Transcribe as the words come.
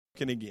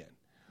talking again.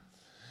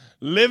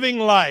 Living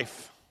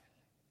life.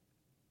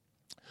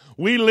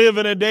 We live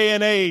in a day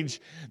and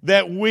age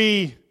that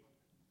we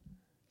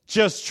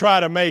just try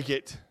to make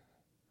it.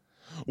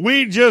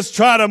 We just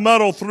try to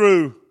muddle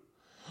through.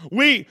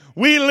 We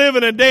live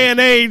in a day and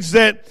age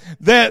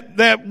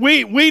that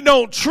we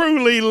don't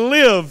truly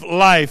live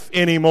life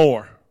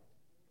anymore.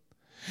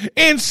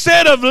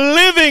 Instead of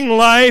living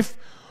life,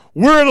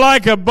 we're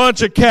like a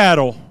bunch of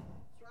cattle.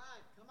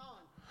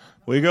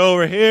 We go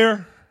over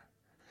here,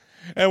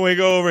 and we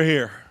go over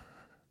here.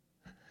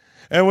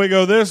 And we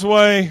go this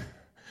way,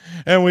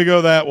 and we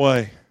go that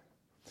way.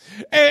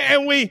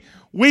 And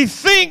we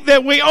think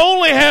that we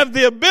only have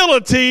the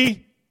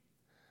ability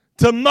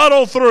to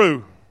muddle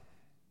through.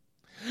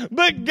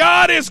 But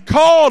God has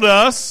called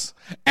us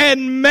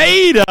and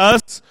made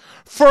us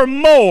for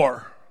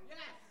more.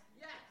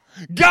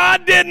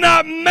 God did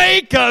not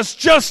make us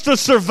just to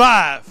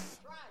survive.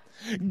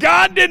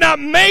 God did not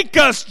make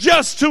us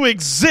just to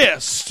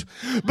exist.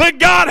 But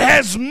God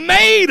has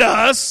made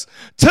us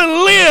to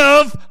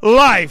live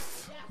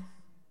life.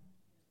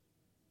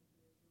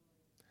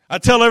 I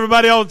tell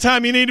everybody all the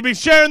time, you need to be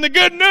sharing the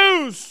good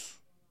news.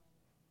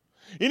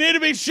 You need to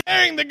be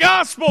sharing the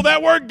gospel.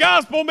 That word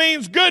gospel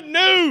means good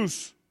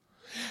news.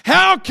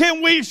 How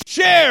can we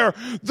share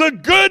the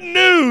good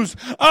news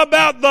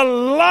about the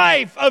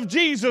life of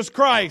Jesus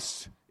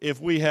Christ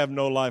if we have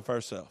no life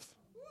ourselves?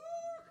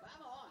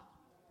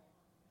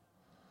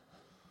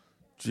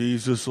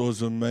 Jesus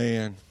was a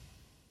man,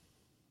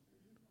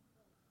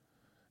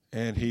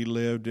 and he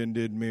lived and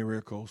did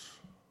miracles.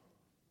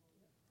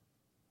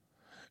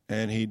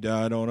 And he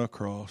died on a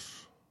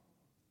cross.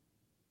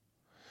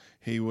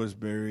 He was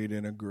buried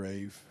in a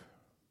grave.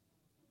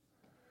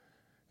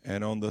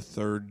 And on the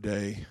third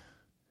day,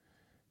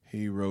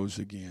 he rose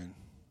again.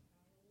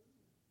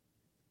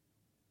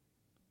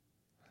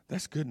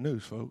 That's good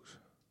news, folks.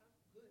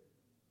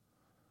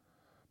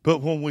 But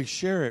when we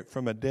share it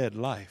from a dead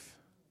life,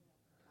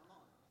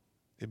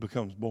 it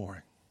becomes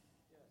boring.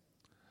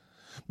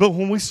 But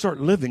when we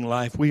start living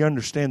life, we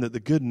understand that the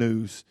good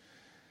news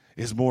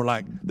is more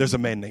like there's a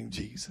man named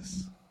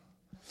Jesus.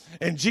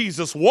 And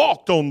Jesus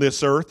walked on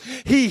this earth.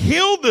 He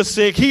healed the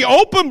sick. He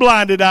opened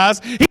blinded eyes.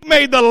 He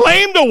made the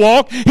lame to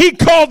walk. He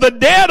called the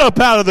dead up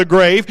out of the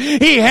grave.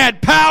 He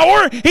had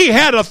power. He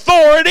had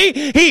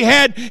authority. He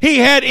had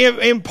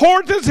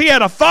importance. He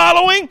had a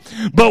following.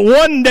 But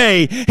one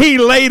day he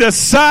laid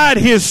aside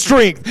his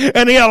strength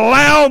and he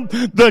allowed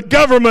the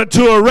government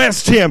to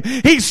arrest him.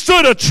 He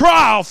stood a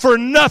trial for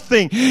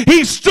nothing.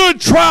 He stood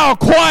trial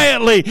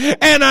quietly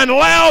and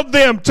allowed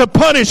them to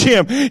punish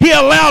him. He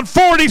allowed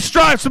 40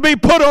 stripes to be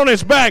put on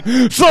his back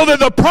so that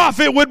the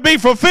prophet would be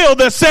fulfilled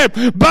that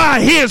said, by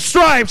his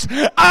stripes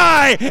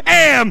I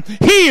am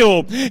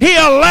healed. He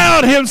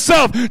allowed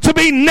himself to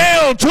be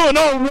nailed to an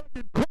old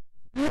rugged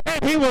cross,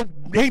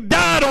 and he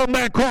died on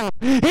that cross.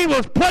 He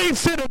was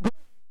placed in a grave.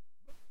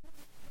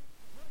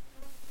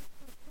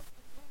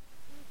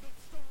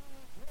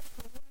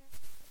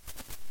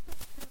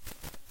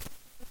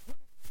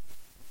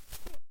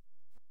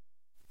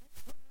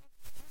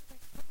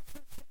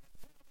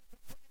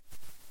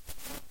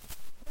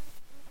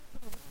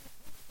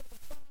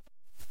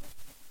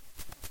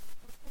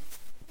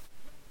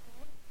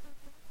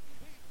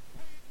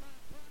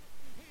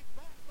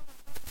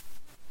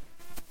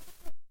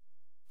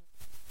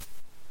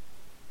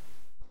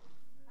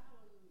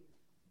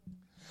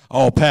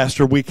 Oh,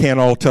 Pastor, we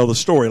can't all tell the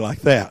story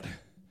like that.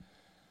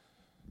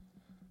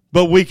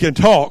 But we can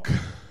talk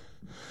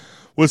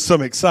with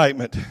some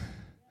excitement.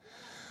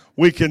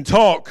 We can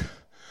talk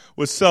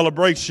with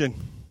celebration.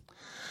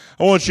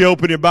 I want you to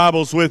open your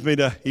Bibles with me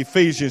to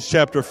Ephesians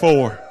chapter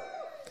 4.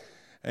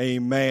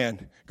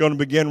 Amen. Going to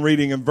begin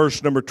reading in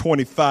verse number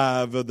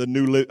 25 of the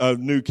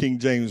New King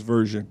James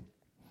Version.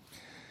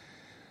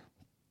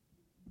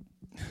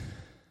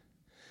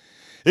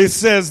 It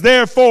says,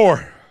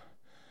 therefore,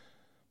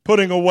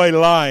 putting away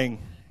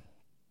lying,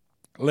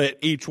 let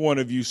each one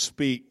of you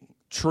speak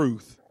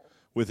truth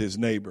with his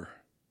neighbor.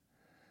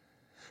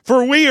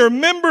 For we are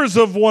members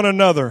of one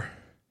another.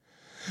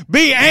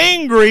 Be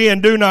angry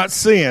and do not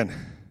sin.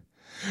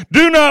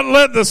 Do not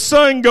let the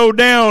sun go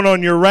down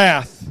on your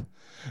wrath,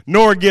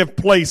 nor give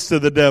place to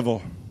the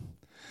devil.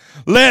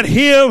 Let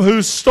him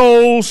who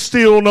stole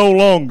steal no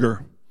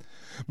longer,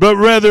 but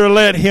rather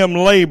let him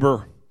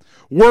labor,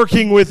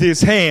 working with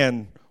his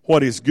hand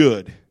what is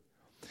good,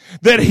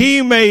 that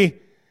he may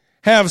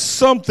have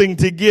something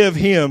to give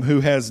him who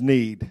has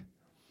need.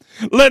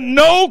 Let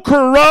no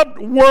corrupt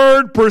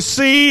word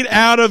proceed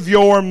out of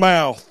your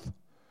mouth,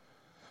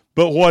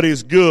 but what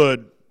is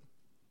good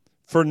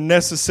for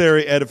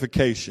necessary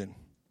edification,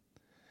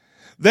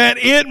 that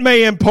it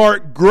may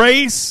impart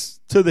grace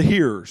to the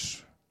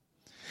hearers.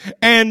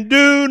 And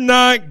do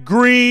not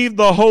grieve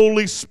the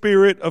Holy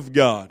Spirit of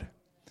God,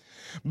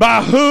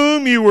 by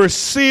whom you were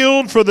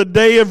sealed for the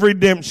day of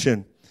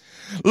redemption.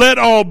 Let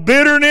all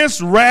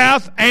bitterness,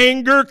 wrath,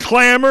 anger,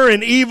 clamor,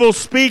 and evil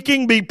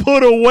speaking be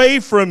put away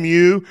from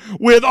you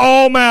with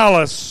all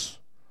malice.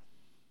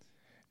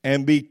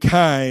 And be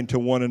kind to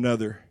one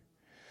another,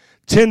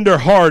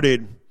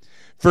 tender-hearted,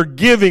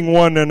 forgiving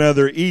one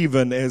another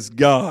even as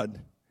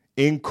God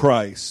in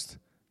Christ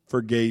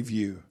forgave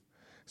you.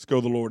 Let's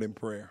go to the Lord in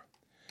prayer.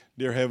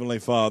 Dear Heavenly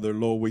Father,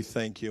 Lord, we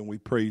thank you and we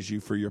praise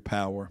you for your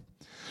power.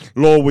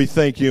 Lord, we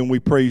thank you and we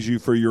praise you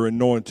for your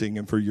anointing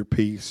and for your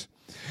peace.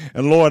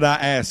 And Lord, I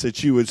ask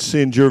that you would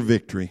send your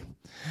victory.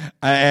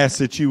 I ask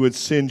that you would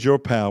send your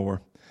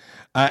power.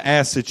 I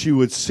ask that you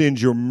would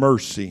send your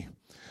mercy,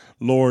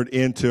 Lord,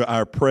 into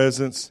our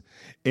presence,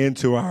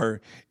 into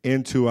our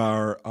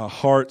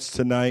hearts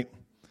tonight.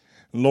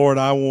 Lord,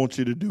 I want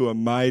you to do a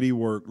mighty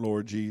work,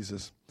 Lord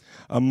Jesus,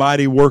 a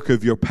mighty work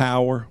of your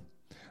power,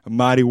 a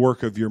mighty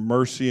work of your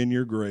mercy and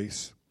your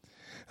grace.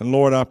 And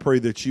Lord, I pray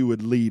that you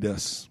would lead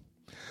us.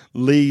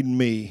 Lead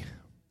me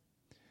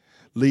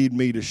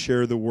to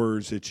share the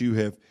words that you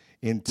have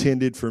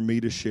intended for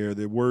me to share,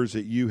 the words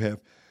that you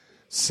have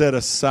set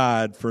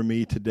aside for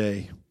me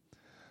today.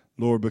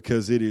 Lord,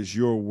 because it is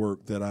your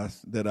work that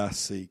I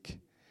seek.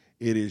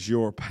 It is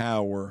your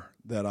power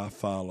that I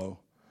follow.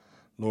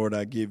 Lord,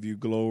 I give you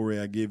glory,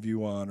 I give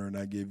you honor, and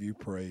I give you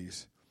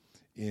praise.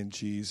 In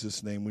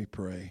Jesus' name we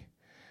pray.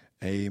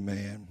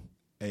 Amen,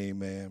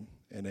 amen,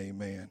 and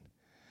amen.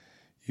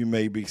 You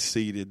may be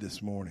seated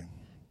this morning.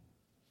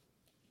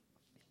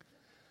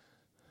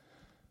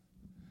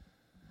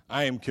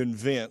 I am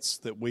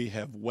convinced that we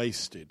have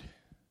wasted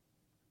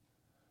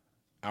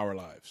our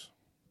lives.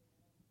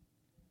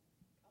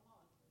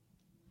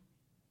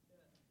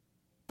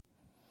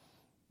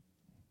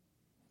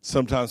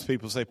 Sometimes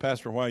people say,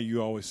 Pastor, why are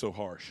you always so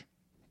harsh?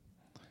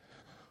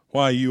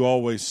 Why are you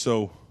always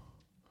so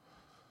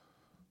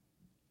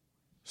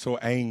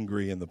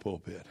angry in the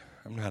pulpit?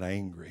 I'm not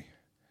angry.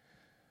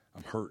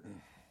 I'm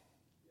hurting.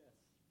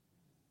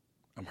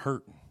 I'm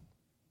hurting.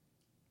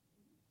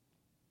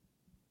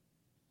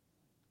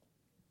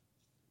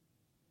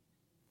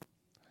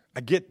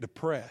 I get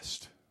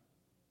depressed.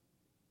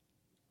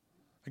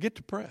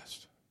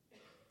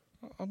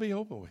 I'll be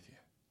open with you.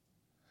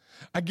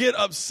 I get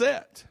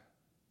upset.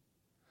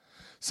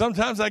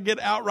 Sometimes I get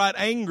outright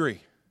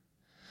angry.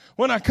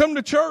 When I come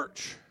to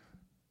church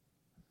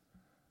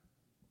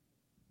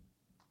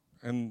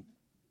and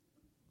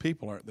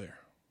people aren't there,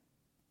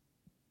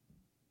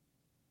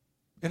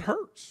 it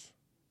hurts.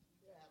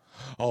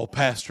 Oh,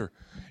 Pastor,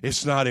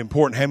 it's not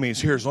important how many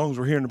is here as long as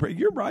we're hearing the prayer.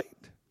 You're right.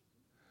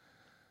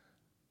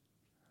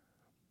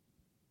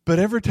 But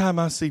every time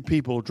I see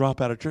people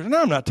drop out of church, and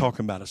I'm not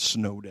talking about a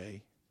snow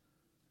day,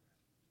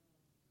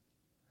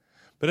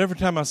 but every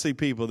time I see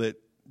people that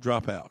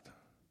drop out,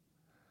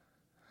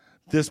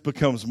 this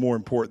becomes more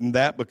important.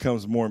 That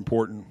becomes more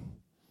important.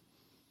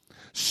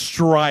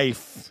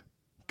 Strife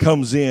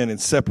comes in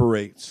and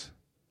separates.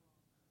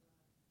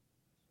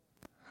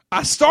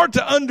 I start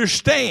to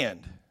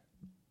understand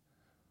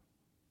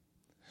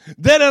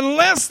that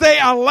unless they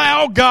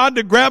allow God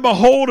to grab a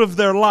hold of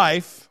their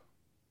life,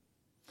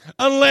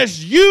 unless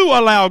you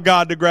allow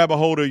God to grab a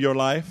hold of your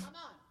life,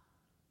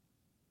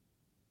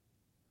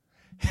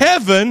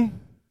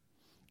 heaven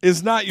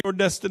is not your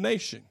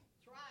destination.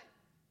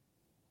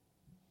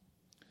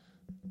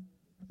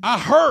 I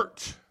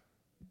hurt.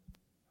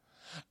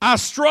 I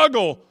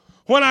struggle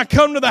when I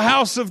come to the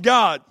house of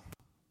God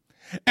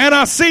and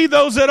I see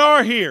those that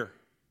are here.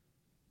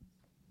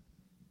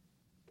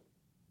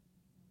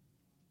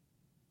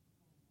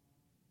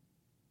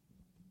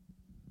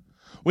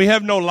 We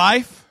have no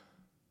life.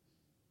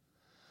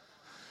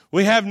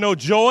 We have no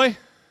joy.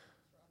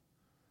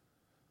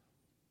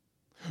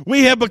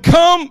 We have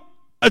become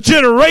a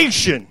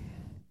generation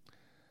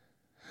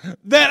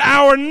that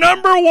our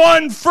number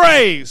one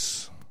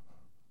phrase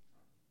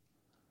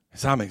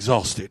is, I'm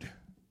exhausted.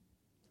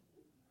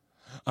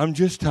 I'm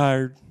just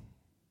tired.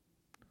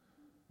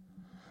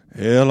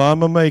 Hell,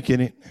 I'm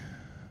a-making it.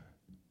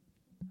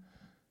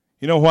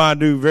 You know why I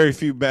do very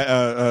few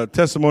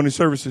testimony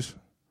services?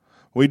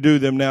 We do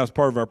them now as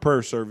part of our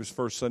prayer service,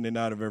 first Sunday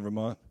night of every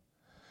month.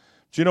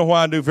 Do you know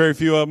why I do very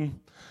few of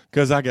them?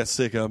 Because I got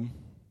sick of them.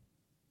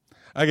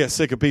 I got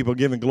sick of people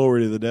giving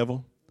glory to the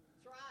devil.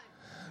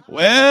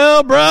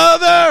 Well,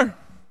 brother,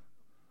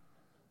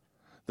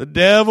 the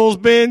devil's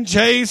been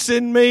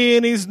chasing me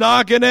and he's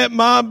knocking at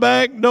my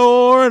back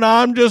door and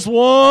I'm just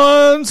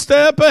one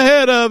step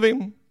ahead of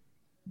him.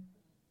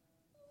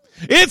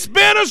 It's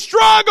been a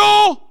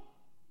struggle.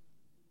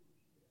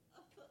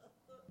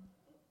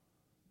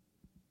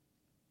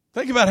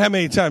 Think about how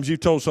many times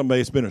you've told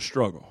somebody it's been a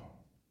struggle.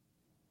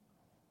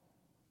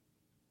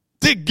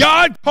 Did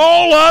God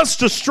call us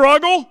to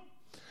struggle?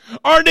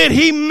 Or did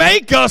he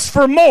make us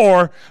for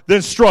more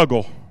than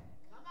struggle?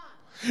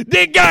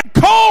 Did God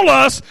call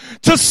us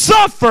to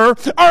suffer,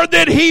 or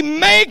did he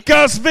make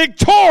us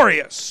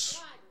victorious?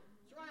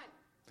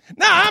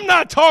 Now, I'm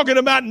not talking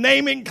about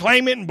naming,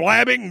 claiming, and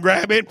blabbing and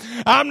grabbing.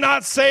 I'm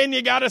not saying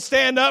you got to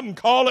stand up and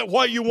call it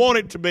what you want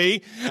it to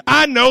be.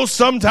 I know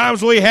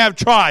sometimes we have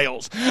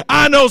trials.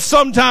 I know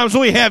sometimes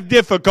we have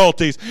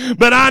difficulties.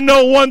 But I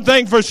know one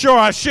thing for sure.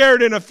 I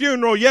shared in a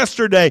funeral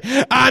yesterday.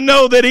 I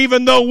know that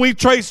even though we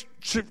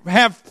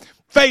have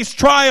face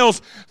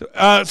trials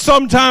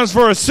sometimes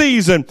for a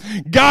season,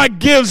 God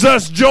gives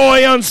us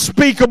joy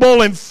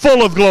unspeakable and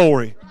full of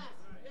glory.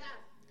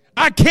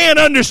 I can't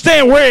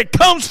understand where it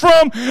comes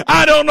from.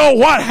 I don't know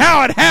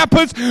how it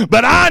happens,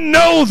 but I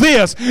know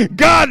this.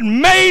 God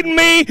made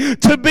me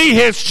to be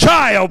His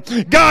child.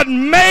 God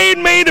made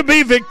me to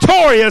be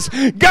victorious.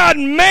 God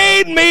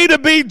made me to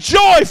be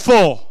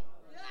joyful.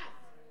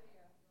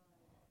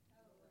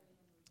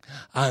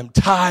 I'm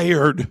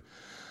tired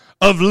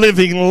of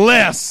living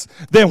less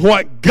than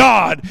what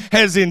God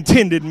has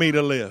intended me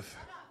to live.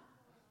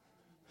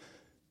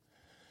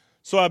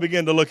 So I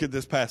began to look at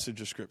this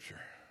passage of Scripture.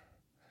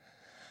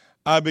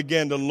 I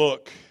began to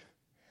look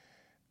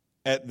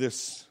at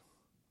this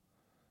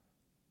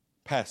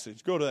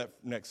passage. Go to that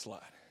next slide.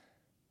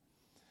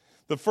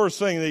 The first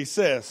thing that he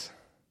says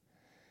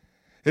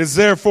is,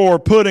 therefore,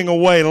 putting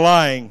away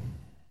lying.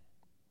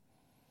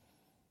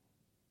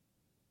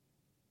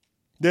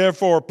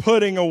 Therefore,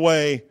 putting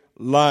away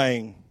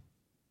lying.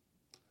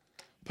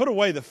 Put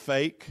away the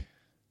fake.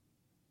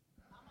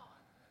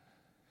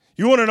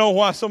 You want to know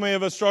why so many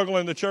of us struggle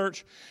in the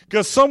church?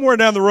 Because somewhere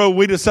down the road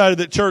we decided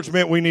that church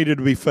meant we needed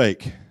to be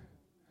fake.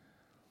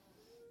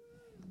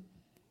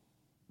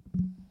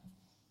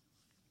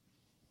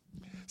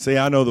 See,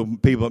 I know the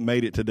people that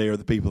made it today are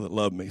the people that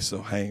love me,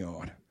 so hang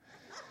on.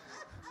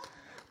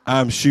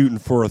 I'm shooting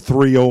for a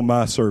 3-0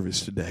 my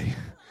service today.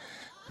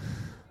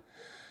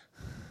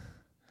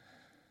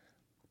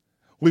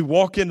 We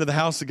walk into the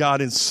house of God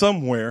and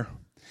somewhere,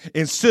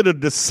 instead of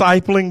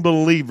discipling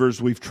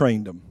believers, we've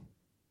trained them.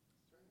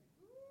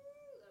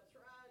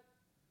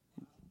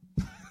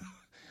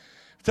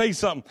 Tell you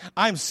something,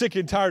 I'm sick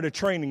and tired of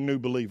training new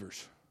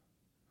believers.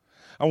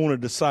 I want to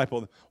disciple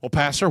them. Well,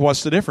 Pastor,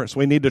 what's the difference?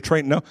 We need to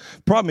train. No,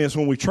 the problem is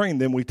when we train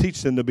them, we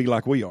teach them to be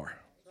like we are.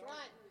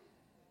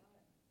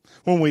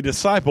 When we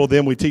disciple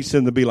them, we teach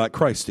them to be like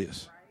Christ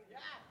is.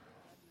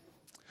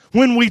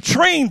 When we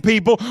train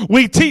people,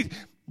 we teach.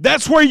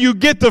 That's where you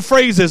get the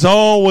phrases,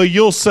 oh, well,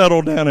 you'll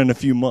settle down in a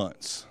few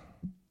months.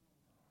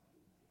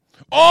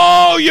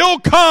 Oh, you'll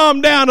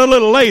calm down a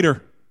little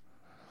later.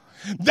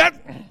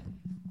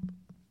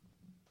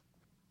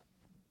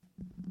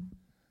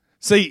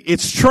 See,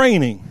 it's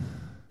training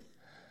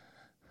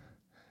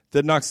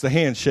that knocks the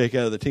handshake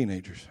out of the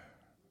teenagers.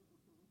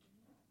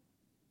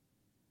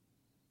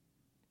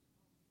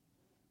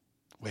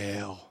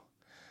 Well,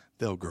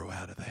 they'll grow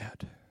out of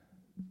that.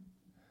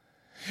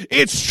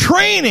 It's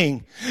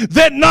training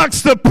that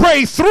knocks the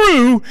pray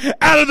through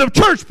out of the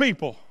church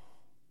people.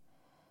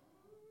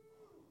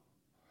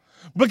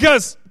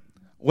 Because,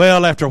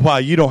 well, after a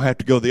while, you don't have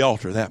to go to the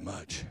altar that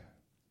much.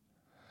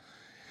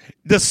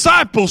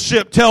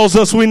 Discipleship tells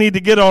us we need to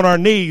get on our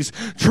knees.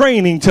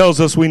 Training tells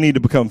us we need to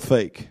become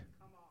fake.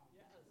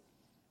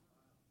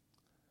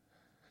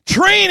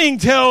 Training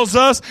tells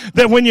us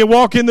that when you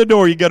walk in the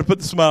door, you got to put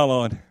the smile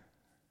on.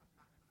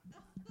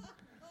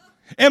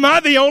 Am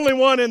I the only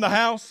one in the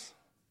house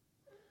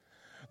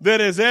that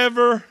has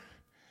ever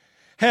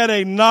had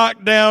a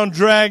knockdown,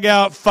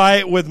 drag-out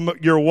fight with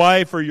your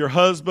wife or your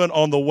husband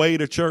on the way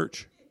to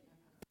church?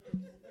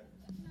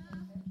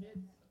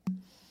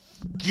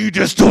 You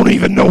just don't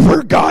even know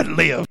where God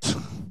lives.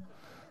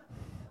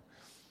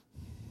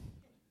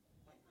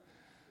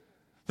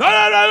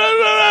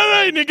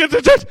 And you get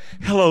to church.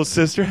 Hello,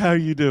 sister. How are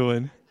you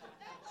doing?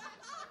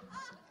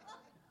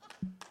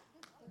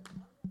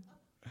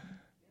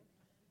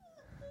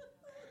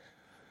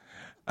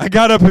 I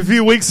got up a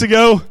few weeks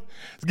ago,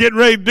 getting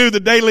ready to do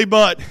the daily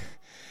butt.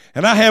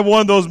 And I had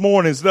one of those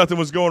mornings, nothing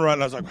was going right.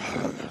 And I was like,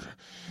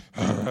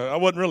 I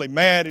wasn't really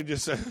mad. It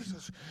just,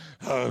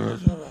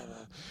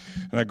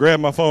 and I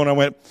grabbed my phone. I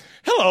went,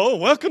 hello,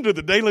 welcome to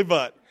the daily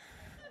butt.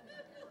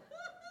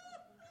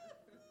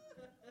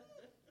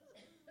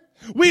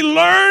 We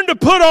learn to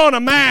put on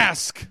a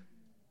mask.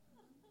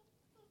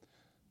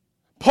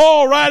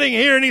 Paul writing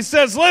here, and he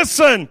says,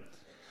 listen,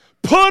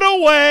 put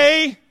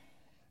away.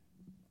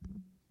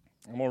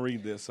 I'm going to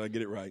read this so I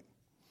get it right.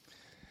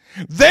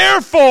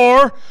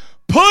 Therefore,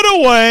 put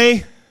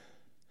away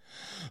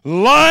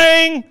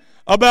lying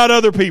about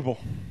other people.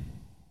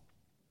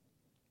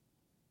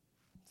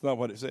 It's not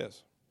what it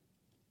says.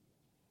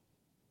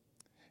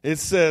 It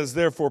says,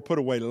 therefore, put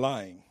away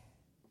lying.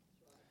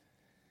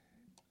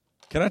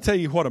 Can I tell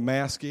you what a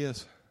mask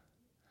is?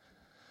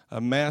 A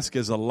mask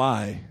is a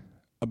lie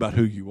about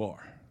who you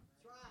are.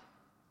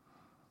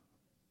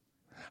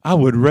 I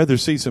would rather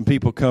see some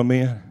people come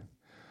in,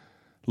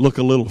 look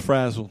a little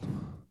frazzled.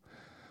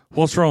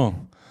 What's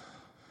wrong?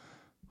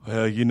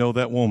 Well, you know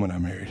that woman I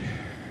married.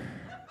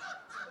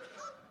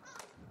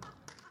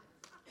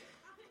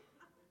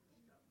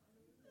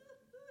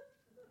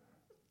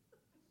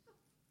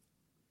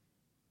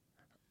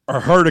 Or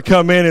her to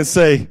come in and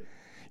say,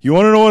 you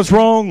want to know what's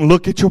wrong?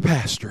 Look at your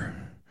pastor.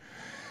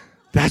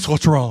 That's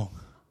what's wrong.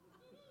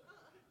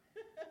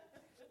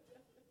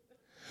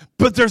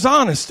 But there's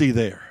honesty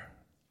there.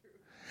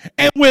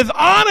 And with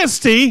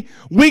honesty,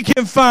 we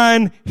can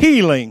find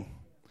healing.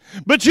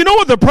 But you know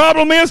what the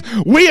problem is?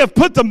 We have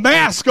put the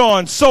mask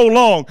on so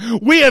long.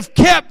 We have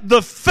kept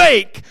the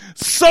fake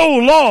so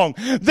long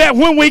that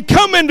when we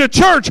come into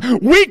church,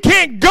 we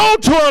can't go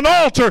to an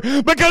altar,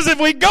 because if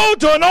we go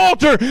to an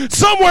altar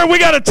somewhere, we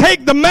got to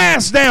take the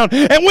mask down,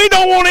 and we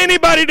don't want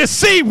anybody to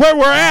see where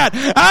we're at.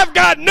 I've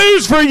got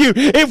news for you.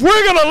 If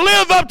we're going to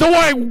live up to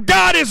what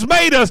God has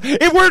made us,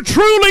 if we're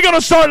truly going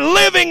to start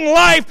living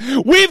life,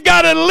 we've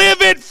got to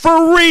live it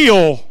for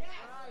real.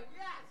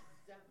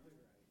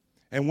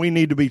 And we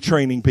need to be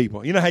training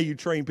people. You know how you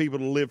train people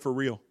to live for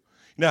real?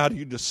 You know how do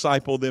you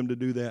disciple them to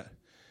do that?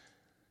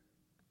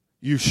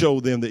 You show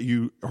them that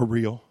you are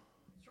real.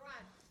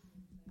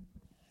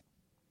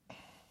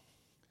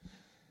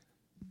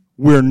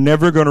 We're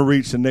never going to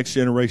reach the next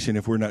generation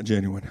if we're not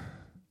genuine.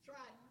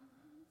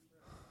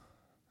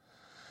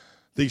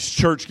 These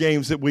church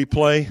games that we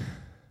play,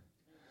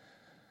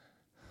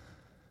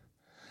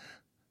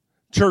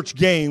 church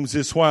games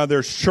is why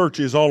there's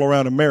churches all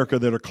around America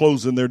that are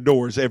closing their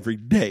doors every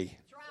day.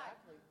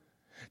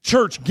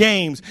 Church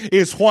games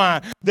is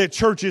why the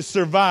churches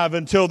survive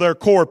until their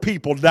core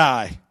people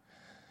die.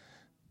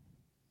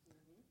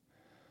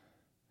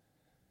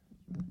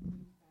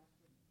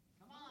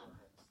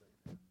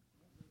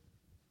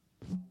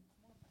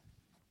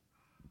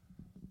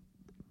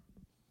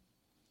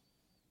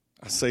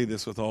 I say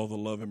this with all the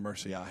love and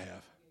mercy I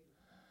have.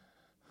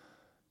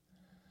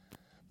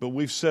 But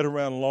we've sat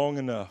around long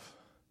enough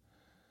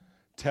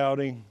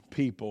touting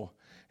people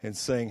and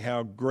saying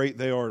how great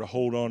they are to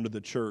hold on to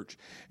the church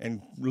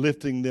and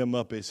lifting them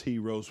up as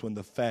heroes, when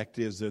the fact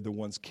is they're the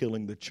ones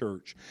killing the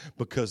church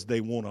because they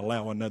won't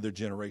allow another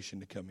generation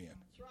to come in.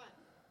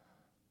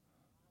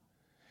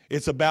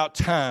 It's about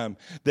time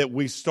that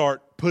we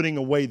start putting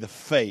away the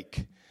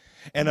fake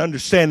and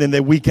understanding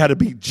that we got to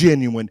be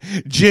genuine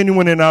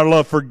in our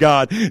love for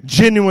God,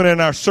 genuine in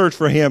our search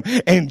for Him,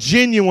 and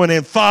genuine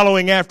in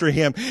following after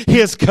Him.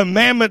 His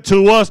commandment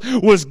to us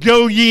was,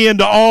 go ye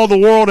into all the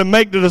world and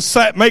make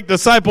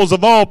disciples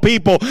of all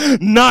people.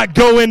 Not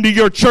go into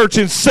your church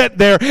and sit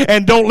there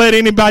and don't let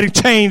anybody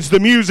change the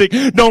music.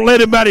 Don't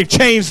let anybody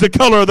change the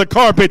color of the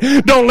carpet.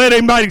 Don't let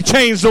anybody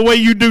change the way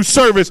you do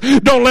service.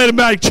 Don't let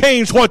anybody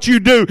change what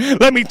you do.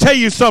 Let me tell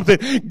you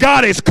something.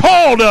 God has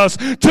called us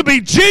to be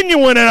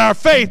genuine in our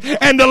faith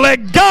and to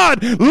let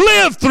God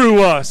live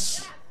through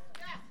us.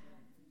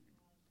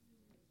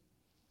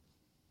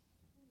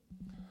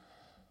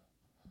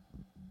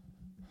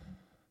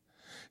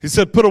 He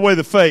said, put away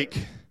the fake.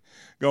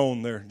 Go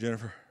on there,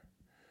 Jennifer.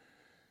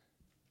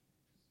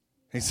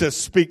 He says,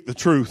 speak the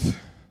truth.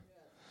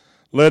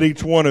 Let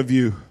each one of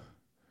you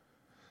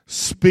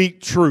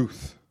speak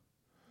truth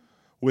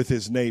with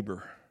his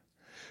neighbor.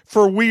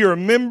 For we are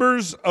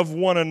members of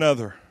one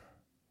another.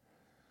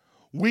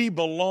 We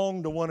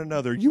belong to one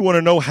another. You want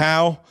to know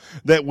how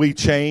that we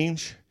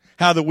change?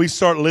 How that we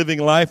start living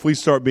life? We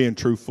start being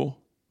truthful.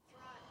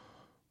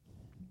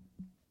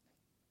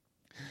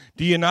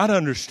 Do you not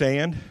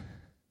understand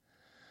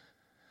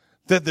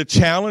that the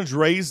challenge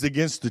raised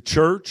against the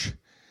church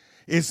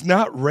is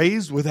not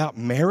raised without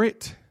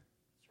merit?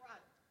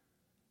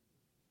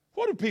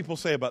 What do people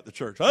say about the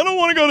church? I don't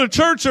want to go to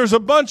church. There's a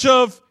bunch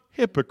of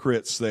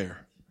hypocrites there.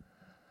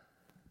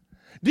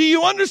 Do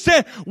you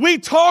understand? We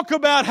talk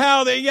about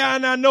how they,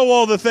 and I know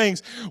all the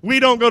things.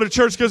 We don't go to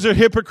church because they're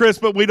hypocrites,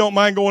 but we don't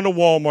mind going to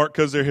Walmart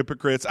because they're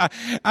hypocrites.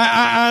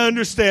 I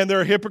understand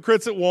there are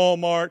hypocrites at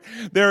Walmart.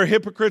 There are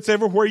hypocrites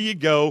everywhere you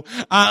go.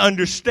 I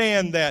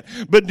understand that.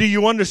 But do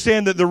you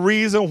understand that the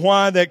reason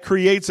why that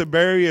creates a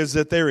barrier is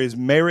that there is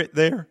merit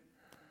there?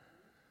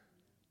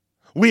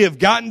 We have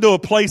gotten to a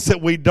place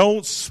that we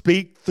don't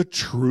speak the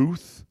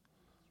truth.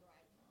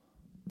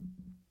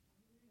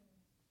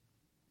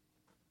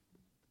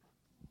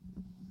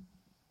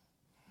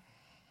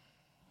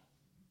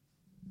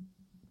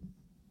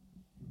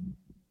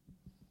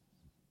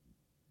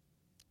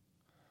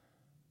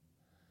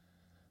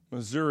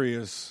 Missouri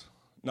is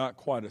not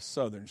quite a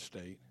southern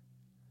state,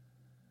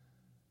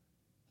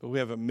 but we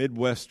have a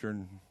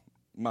Midwestern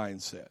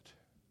mindset.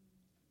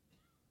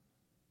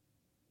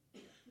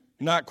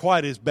 Not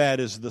quite as bad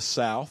as the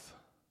South,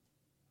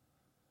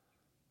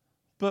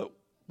 but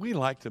we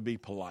like to be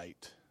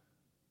polite.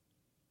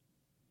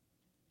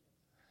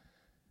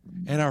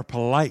 And our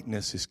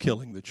politeness is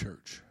killing the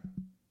church.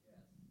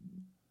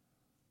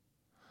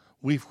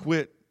 We've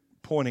quit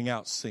pointing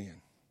out sin.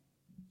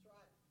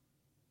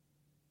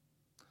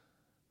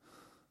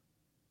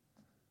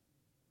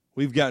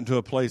 We've gotten to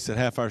a place that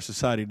half our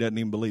society doesn't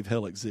even believe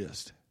hell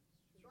exists.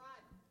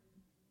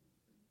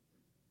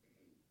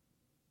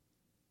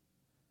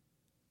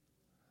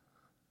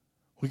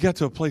 We got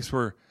to a place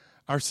where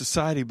our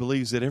society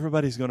believes that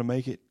everybody's going to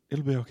make it.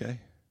 It'll be okay.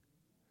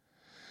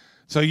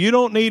 So you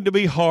don't need to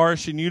be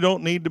harsh and you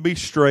don't need to be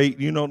straight.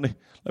 Let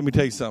me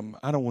tell you something.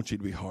 I don't want you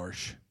to be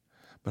harsh,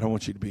 but I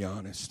want you to be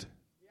honest.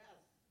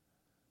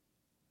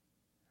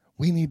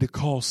 We need to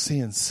call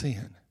sin,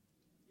 sin.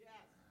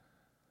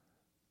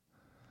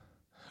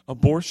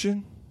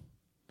 Abortion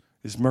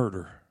is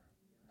murder.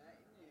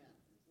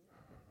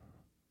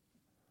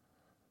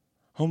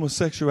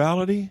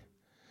 Homosexuality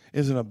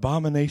is an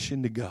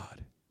abomination to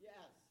God.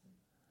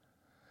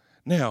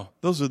 Now,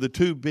 those are the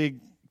two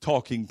big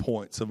talking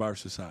points of our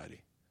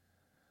society.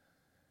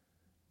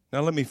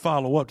 Now let me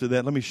follow up to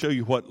that. Let me show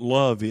you what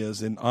love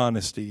is and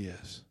honesty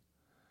is.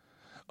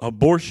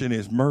 Abortion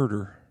is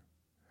murder,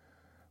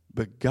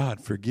 but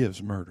God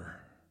forgives murder.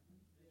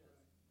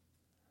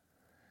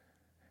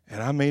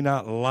 And I may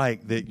not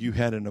like that you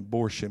had an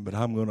abortion, but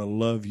I'm going to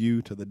love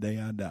you to the day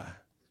I die.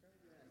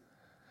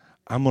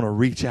 I'm going to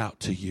reach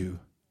out to you.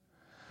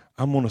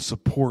 I'm going to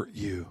support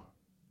you.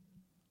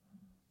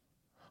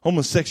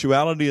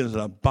 Homosexuality is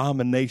an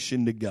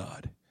abomination to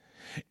God.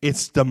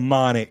 It's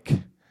demonic.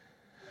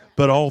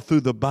 But all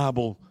through the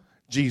Bible,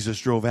 Jesus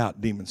drove out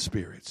demon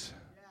spirits.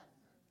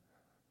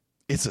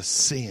 It's a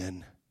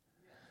sin.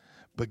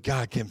 But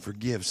God can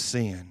forgive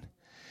sin.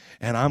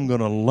 And I'm going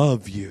to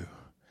love you.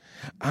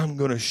 I'm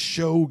going to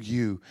show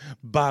you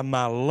by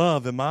my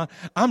love.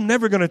 I'm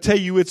never going to tell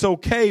you it's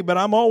okay, but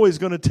I'm always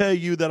going to tell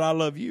you that I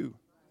love you.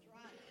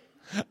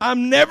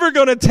 I'm never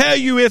going to tell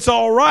you it's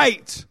all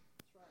right,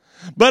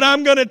 but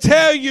I'm going to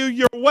tell you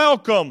you're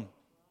welcome.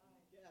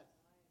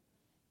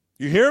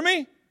 You hear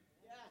me?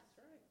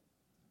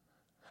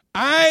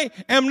 I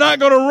am not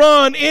going to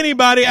run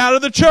anybody out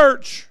of the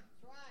church.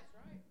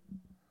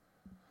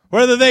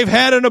 Whether they've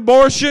had an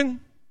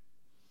abortion,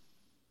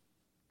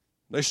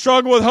 they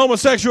struggle with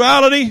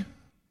homosexuality.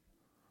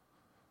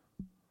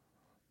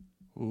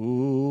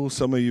 Ooh,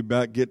 some of you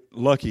about get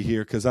lucky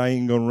here because I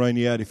ain't going to run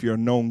you out if you're a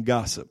known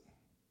gossip.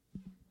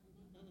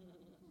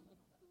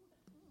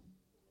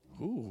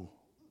 Ooh.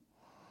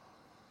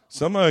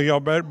 Some of y'all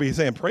better be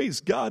saying,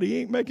 praise God, he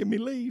ain't making me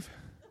leave.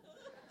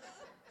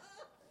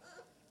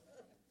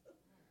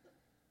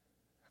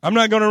 I'm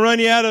not going to run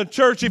you out of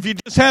church if you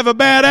just have a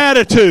bad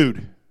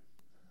attitude.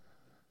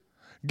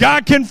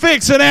 God can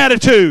fix an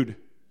attitude.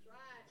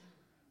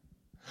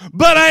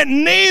 But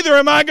neither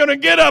am I going to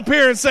get up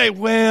here and say,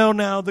 well,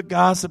 now the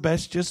gossip,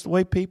 that's just the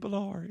way people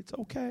are. It's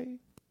okay.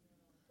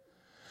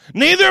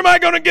 Neither am I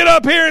going to get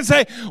up here and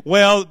say,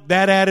 well,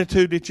 that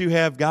attitude that you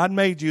have, God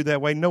made you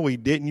that way. No, he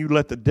didn't. You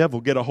let the devil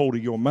get a hold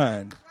of your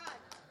mind.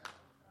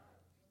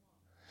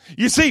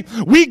 You see,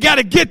 we got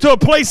to get to a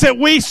place that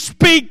we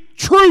speak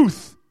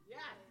truth.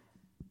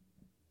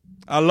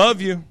 I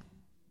love you,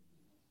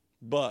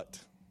 but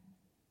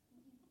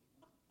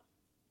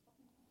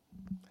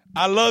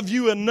I love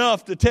you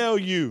enough to tell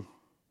you.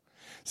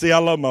 See, I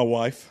love my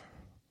wife.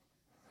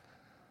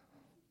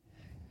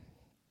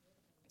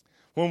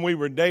 When we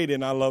were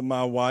dating, I loved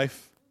my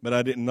wife, but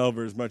I didn't love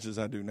her as much as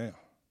I do now.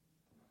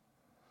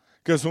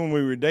 Because when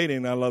we were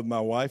dating, I loved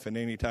my wife, and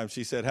anytime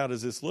she said, how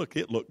does this look?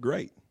 It looked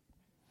great.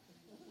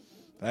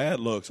 That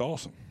looks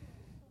awesome.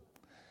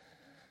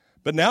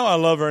 But now I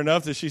love her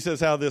enough that she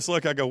says, how this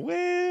look? I go,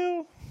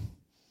 well,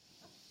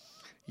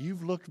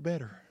 you've looked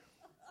better.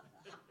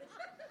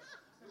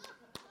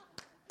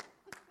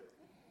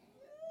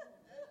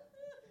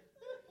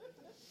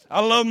 I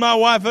love my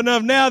wife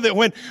enough now that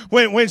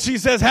when she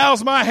says,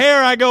 how's my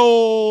hair? I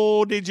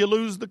go, oh, did you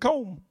lose the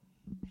comb?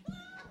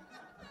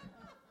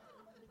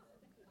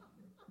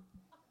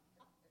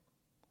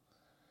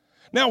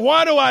 Now,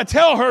 why do I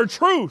tell her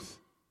truth?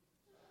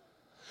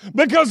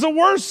 Because the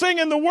worst thing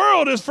in the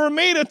world is for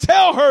me to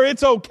tell her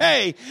it's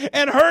okay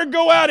and her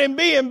go out and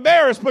be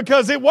embarrassed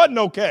because it wasn't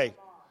okay.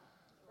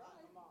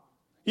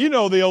 You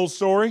know the old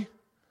story.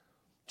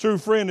 True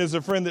friend is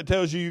a friend that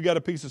tells you got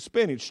a piece of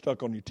spinach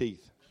stuck on your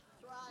teeth.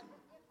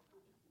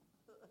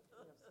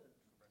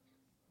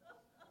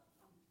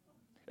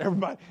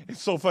 Everybody,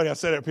 it's so funny. I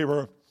said that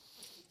people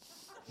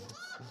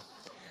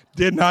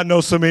did not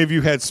know some of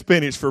you had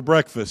spinach for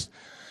breakfast.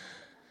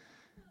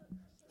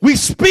 We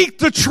speak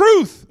the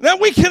truth. Now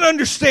we can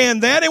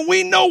understand that, and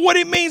we know what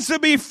it means to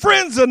be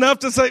friends enough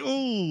to say,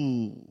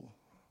 ooh,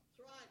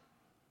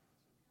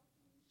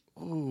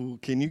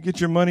 can you get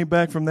your money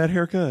back from that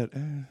haircut?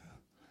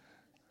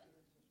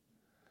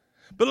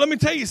 But let me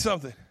tell you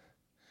something.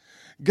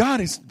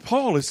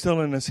 Paul is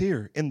telling us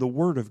here in the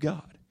Word of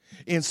God,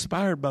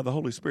 inspired by the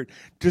Holy Spirit,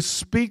 to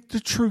speak the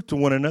truth to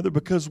one another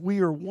because we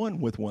are one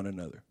with one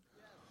another.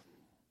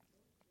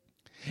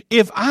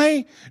 If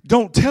I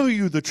don't tell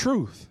you the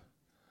truth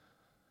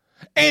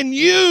and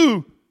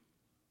you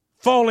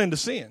fall into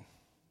sin,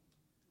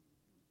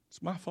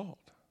 it's my fault.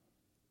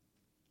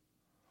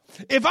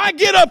 If I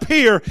get up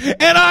here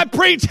and I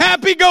preach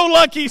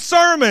happy-go-lucky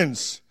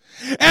sermons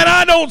and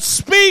I don't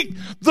speak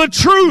the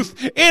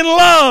truth in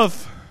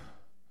love,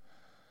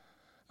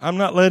 I'm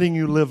not letting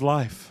you live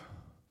life.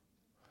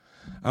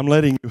 I'm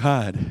letting you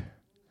hide.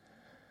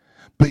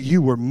 But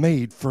you were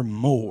made for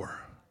more.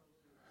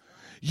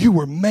 You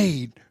were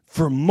made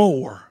for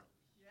more.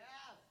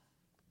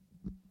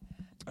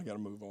 I got to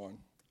move on.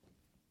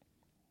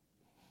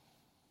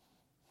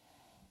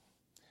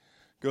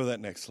 Go to that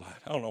next slide.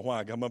 I don't know why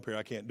I come up here.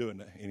 I can't do it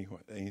anyway,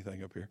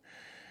 anything up here.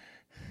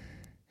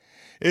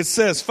 It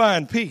says,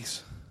 find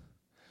peace.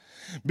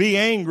 Be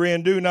angry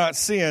and do not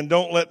sin.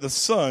 Don't let the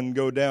sun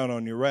go down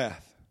on your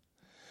wrath,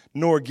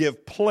 nor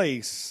give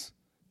place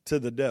to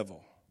the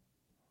devil.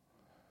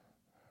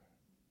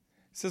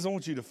 It says, I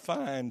want you to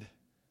find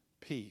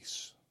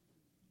peace.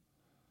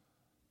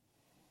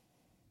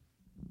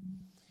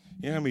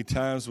 You know how many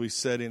times we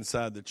sat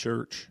inside the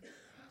church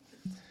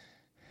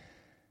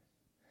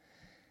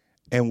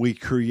and we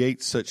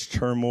create such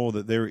turmoil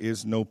that there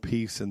is no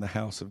peace in the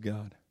house of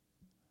God?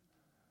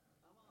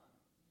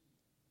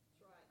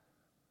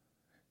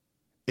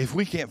 If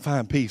we can't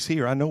find peace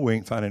here, I know we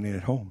ain't finding it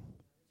at home.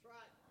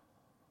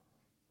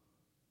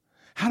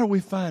 How do we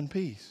find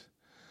peace?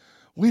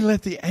 We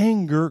let the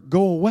anger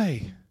go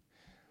away.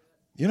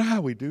 You know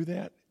how we do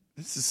that?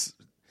 This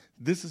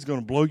is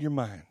going to blow your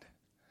mind.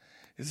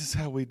 This is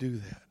how we do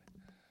that.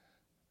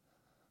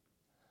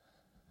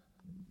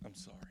 I'm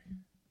sorry.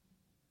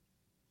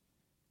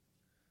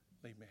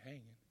 Leave me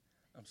hanging.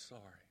 I'm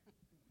sorry.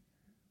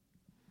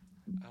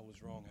 I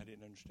was wrong. I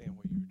didn't understand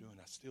what you were doing.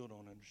 I still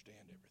don't understand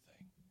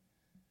everything.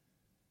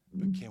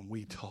 But can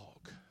we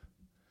talk?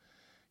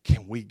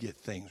 Can we get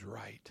things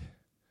right?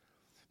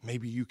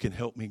 Maybe you can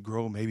help me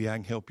grow. Maybe I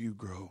can help you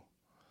grow.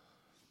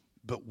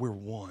 But we're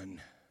one.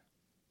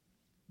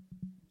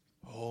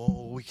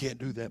 Oh, we can't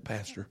do that,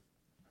 Pastor.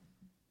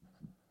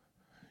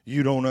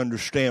 You don't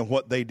understand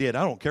what they did.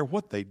 I don't care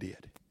what they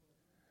did.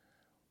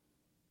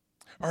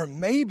 Or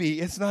maybe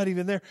it's not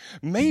even there.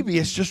 Maybe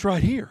it's just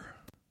right here.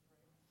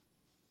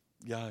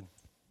 God,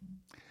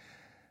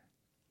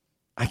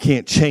 I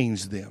can't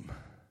change them,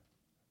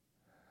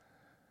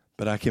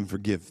 but I can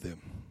forgive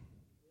them.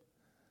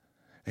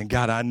 And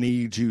God, I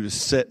need you to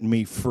set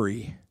me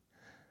free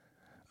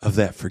of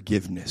that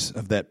forgiveness,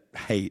 of that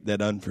hate, that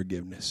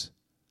unforgiveness.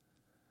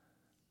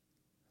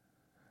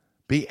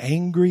 Be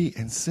angry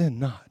and sin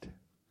not.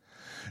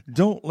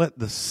 Don't let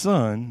the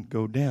sun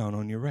go down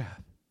on your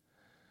wrath.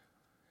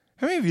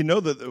 How many of you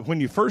know that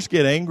when you first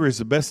get angry is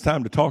the best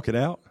time to talk it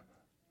out?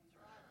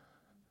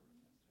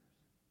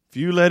 If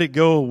you let it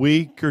go a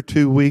week or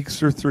 2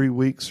 weeks or 3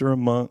 weeks or a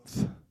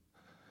month,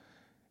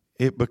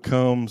 it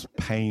becomes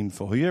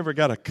painful. You ever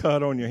got a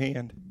cut on your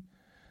hand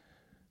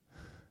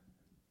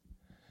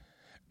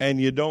and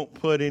you don't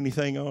put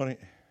anything on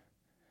it?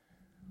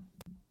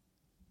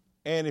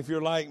 And if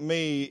you're like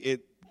me,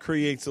 it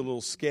creates a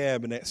little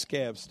scab, and that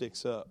scab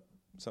sticks up.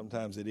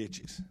 Sometimes it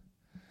itches.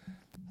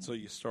 So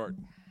you start.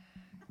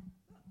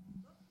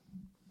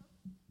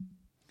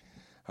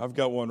 I've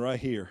got one right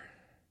here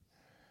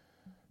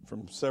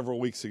from several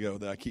weeks ago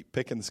that I keep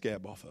picking the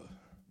scab off of.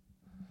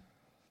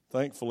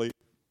 Thankfully,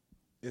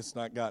 it's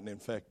not gotten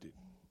infected.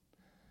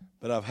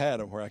 But I've had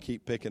them where I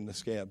keep picking the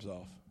scabs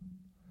off.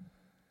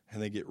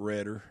 And they get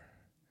redder.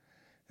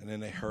 And then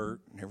they hurt.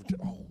 And everything.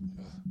 Oh.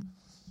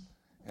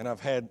 And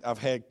I've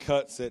had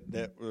cuts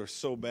that were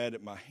so bad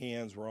that my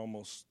hands were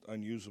almost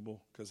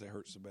unusable because they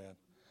hurt so bad.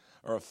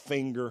 Or a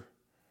finger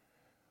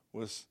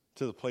was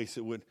to the place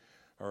it would,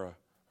 or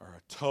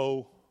a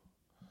toe.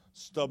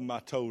 Stubbed my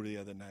toe the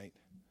other night.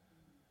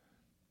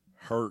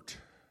 Hurt.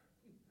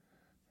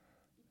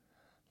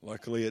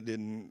 Luckily it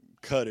didn't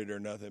cut it or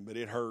nothing, but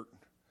it hurt.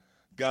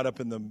 Got up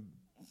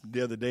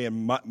the other day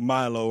and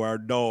Milo, our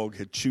dog,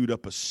 had chewed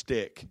up a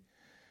stick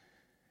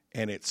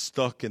and it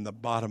stuck in the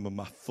bottom of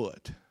my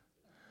foot.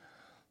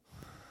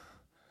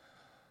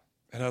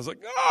 And I was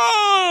like,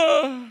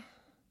 ah!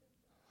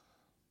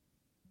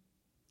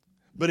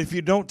 But if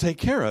you don't take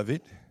care of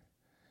it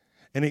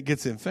and it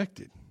gets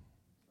infected,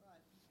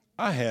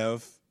 I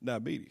have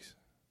diabetes.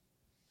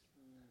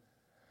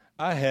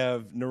 I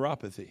have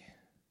neuropathy.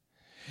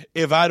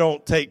 If I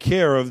don't take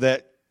care of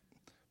that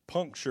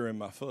puncture in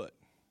my foot,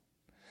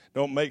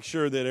 don't make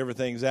sure that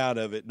everything's out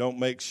of it, don't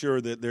make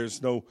sure that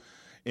there's no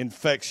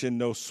infection,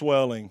 no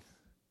swelling,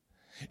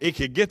 it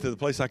could get to the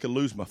place I could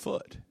lose my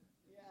foot.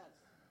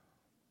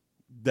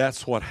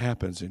 That's what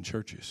happens in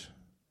churches.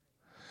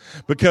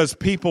 Because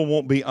people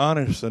won't be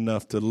honest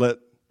enough to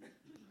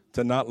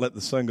not let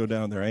the sun go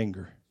down their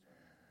anger.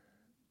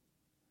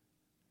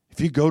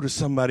 If you go to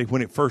somebody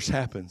when it first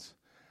happens,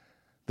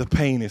 the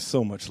pain is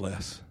so much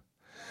less.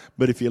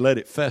 But if you let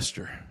it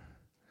fester,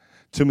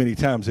 too many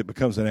times it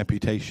becomes an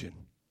amputation.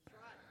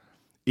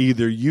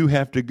 Either you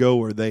have to go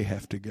or they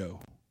have to go.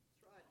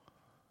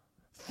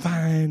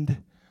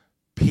 Find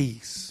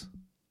peace.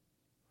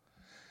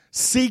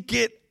 Seek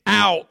it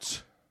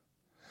out.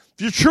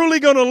 If you're truly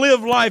going to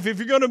live life, if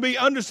you're going to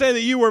understand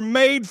that you were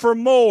made for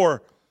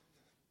more,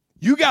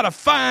 you got to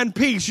find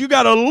peace. You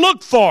got to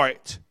look for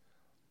it.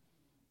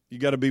 You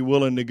got to be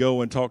willing to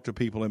go and talk to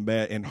people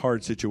in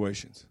hard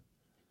situations.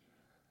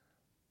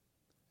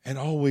 And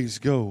always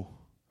go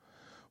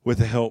with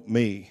the help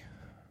me,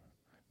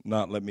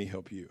 not let me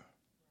help you.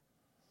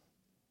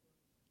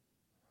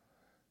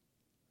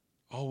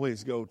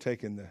 Always go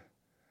taking the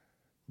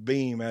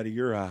beam out of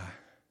your eye.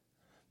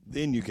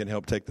 Then you can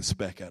help take the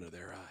speck out of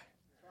their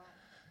eye.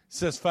 It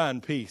says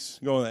find peace.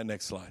 Go on that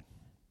next slide.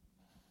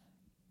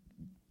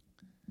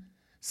 It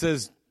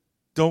says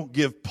don't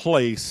give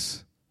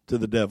place to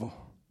the devil.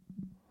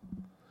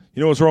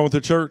 You know what's wrong with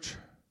the church?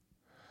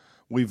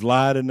 We've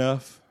lied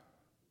enough.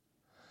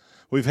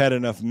 We've had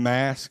enough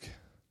mask.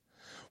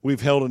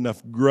 We've held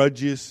enough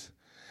grudges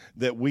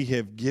that we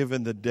have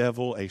given the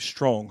devil a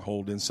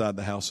stronghold inside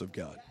the house of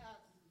God.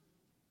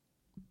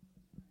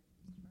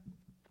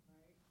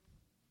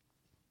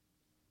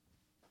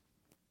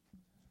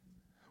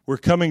 We're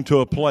coming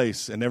to a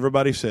place, and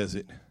everybody says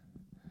it.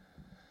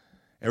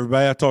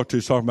 Everybody I talk to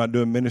is talking about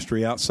doing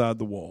ministry outside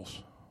the walls.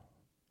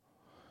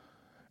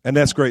 And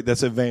that's great.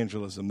 That's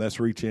evangelism. That's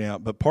reaching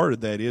out. But part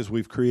of that is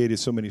we've created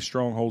so many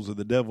strongholds of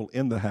the devil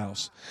in the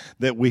house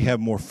that we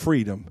have more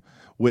freedom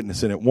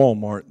witnessing at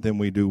Walmart than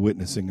we do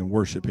witnessing and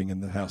worshiping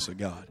in the house of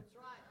God.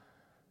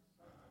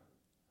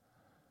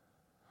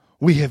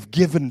 We have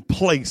given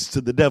place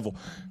to the devil.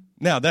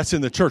 Now, that's in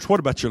the church. What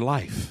about your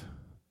life?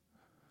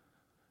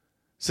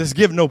 It says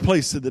give no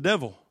place to the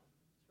devil.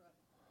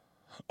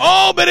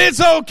 Oh, but it's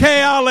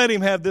okay. I'll let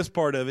him have this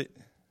part of it.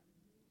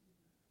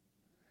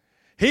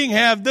 He can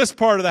have this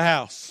part of the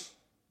house.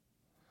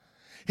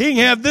 He can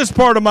have this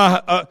part of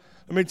my... let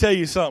me tell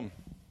you something.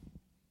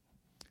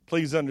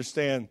 Please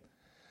understand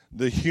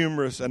the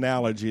humorous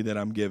analogy that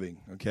I'm giving,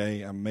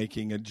 okay? I'm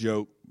making a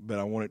joke, but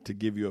I want it to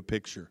give you a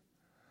picture.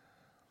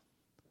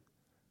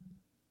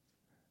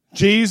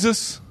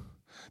 Jesus,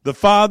 the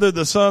Father,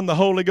 the Son, the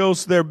Holy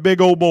Ghost, they're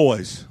big old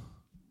boys.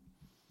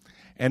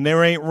 And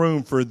there ain't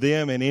room for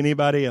them and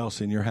anybody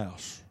else in your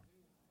house.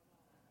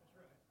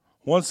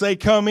 Once they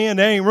come in,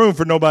 there ain't room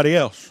for nobody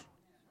else.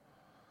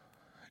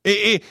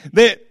 They're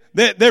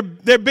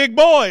big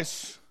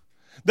boys.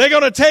 They're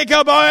going to take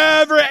up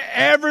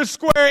every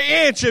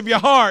square inch of your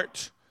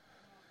heart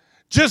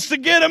just to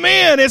get them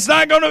in. It's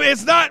not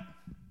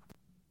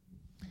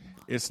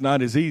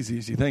as easy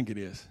as you think it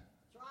is.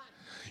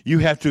 You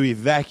have to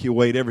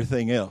evacuate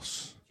everything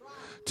else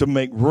to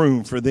make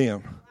room for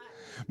them.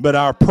 But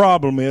our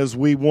problem is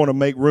we want to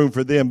make room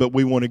for them, but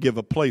we want to give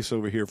a place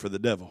over here for the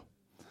devil.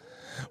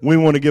 We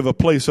want to give a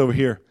place over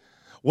here.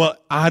 Well,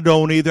 I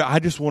don't either. I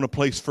just want a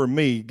place for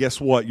me. Guess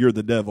what? You're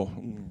the devil.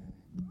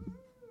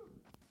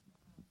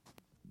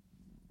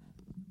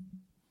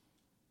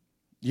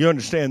 You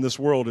understand this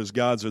world is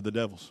God's or the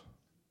devil's.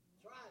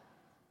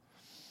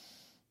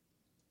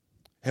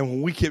 And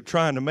when we keep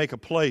trying to make a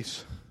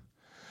place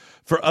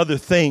for other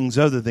things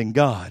other than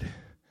God,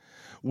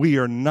 we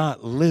are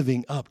not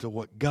living up to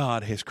what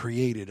God has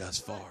created us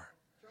for.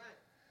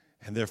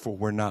 And therefore,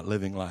 we're not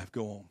living life.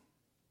 Go on.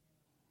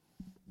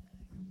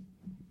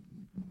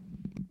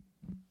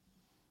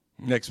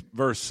 Next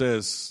verse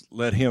says,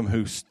 let him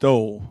who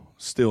stole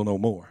steal no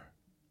more,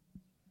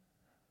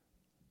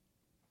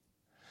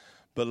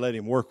 but let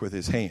him work with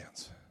his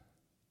hands.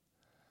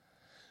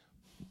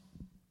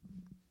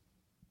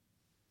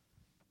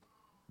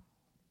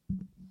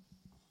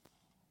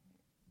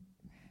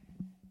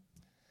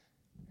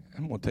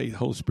 I'm going to tell you, the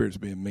Holy Spirit's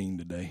being mean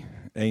today.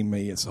 Ain't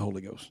me, it's the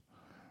Holy Ghost.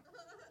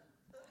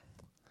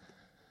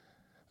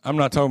 I'm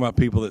not talking about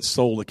people that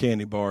stole the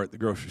candy bar at the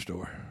grocery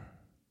store.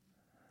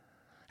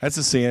 That's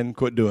a sin.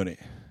 Quit doing it.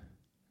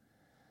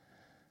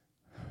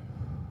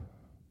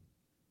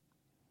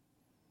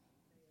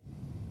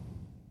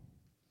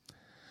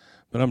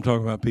 But I'm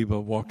talking about people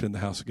who walked in the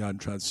house of God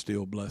and tried to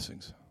steal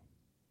blessings.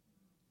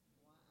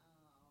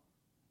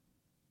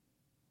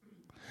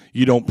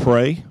 You don't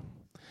pray.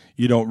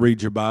 You don't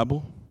read your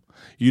Bible.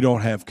 You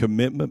don't have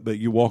commitment, but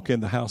you walk in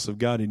the house of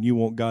God and you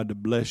want God to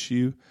bless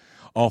you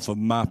off of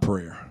my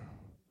prayer.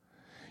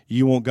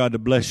 You want God to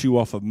bless you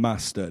off of my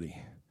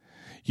study.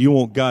 You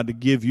want God to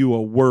give you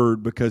a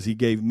word because he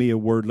gave me a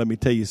word. Let me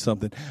tell you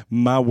something.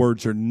 My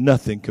words are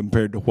nothing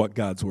compared to what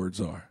God's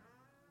words are.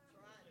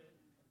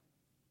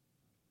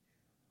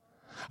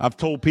 I've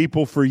told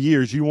people for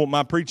years, you want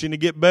my preaching to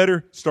get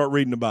better? Start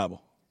reading the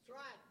Bible.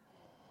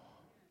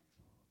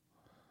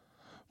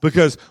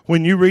 Because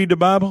when you read the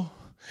Bible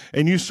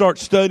and you start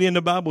studying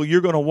the Bible, you're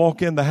going to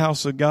walk in the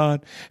house of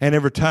God, and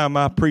every time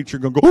I preach,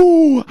 you're going to go,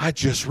 oh, I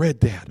just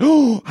read that.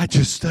 Oh, I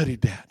just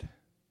studied that.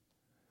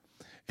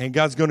 And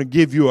God's going to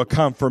give you a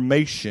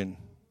confirmation.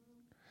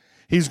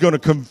 He's going to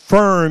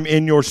confirm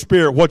in your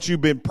spirit what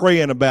you've been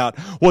praying about,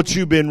 what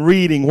you've been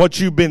reading, what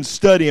you've been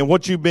studying,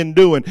 what you've been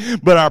doing.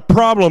 But our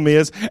problem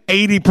is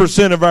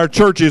 80% of our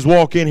churches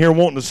walk in here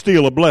wanting to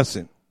steal a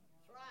blessing.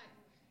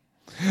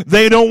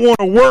 They don't want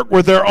to work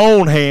with their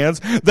own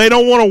hands. They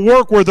don't want to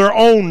work with their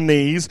own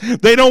knees.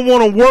 They don't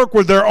want to work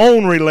with their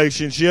own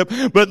relationship,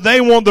 but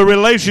they want the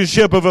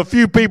relationship of a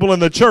few people in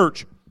the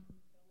church.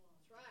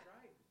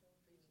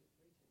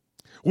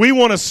 We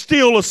want to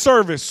steal a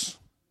service.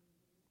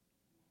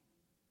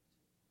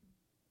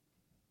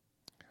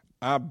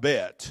 I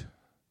bet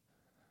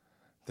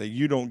that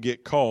you don't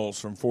get calls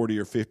from 40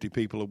 or 50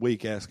 people a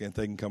week asking if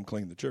they can come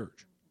clean the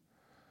church.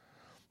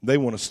 They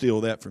want to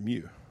steal that from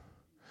you.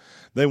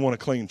 They want a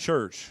clean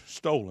church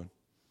stolen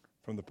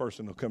from the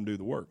person who'll come do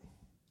the work.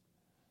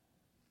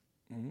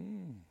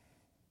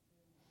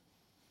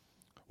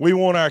 We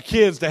want our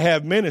kids to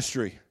have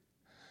ministry.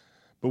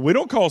 But we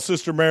don't call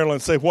Sister Marilyn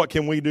and say, what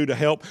can we do to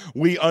help?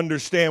 We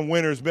understand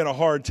winter's been a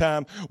hard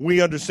time.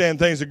 We understand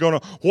things are going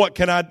to, what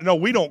can I, no,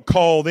 we don't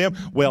call them.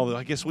 Well,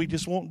 I guess we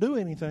just won't do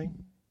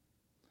anything.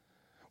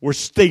 We're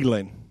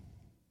stealing.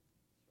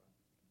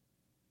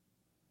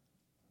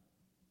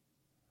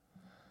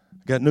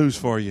 Got news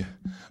for you.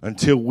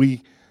 Until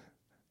we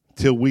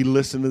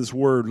listen to this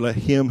word, let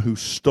him who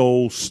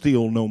stole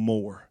steal no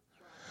more,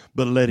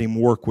 but let him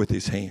work with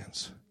his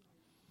hands.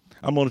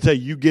 I'm going to tell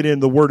you, you get in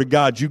the Word of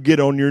God, you get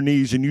on your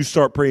knees and you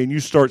start praying, you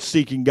start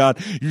seeking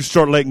God, you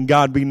start letting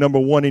God be number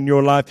one in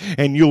your life,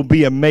 and you'll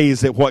be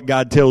amazed at what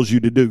God tells you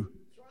to do.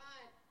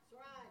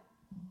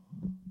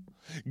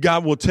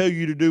 God will tell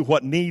you to do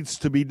what needs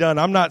to be done.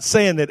 I'm not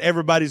saying that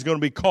everybody's going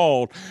to be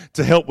called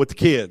to help with the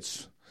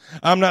kids.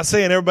 I'm not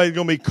saying everybody's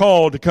going to be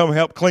called to come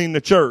help clean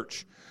the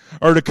church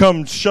or to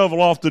come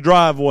shovel off the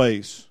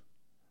driveways.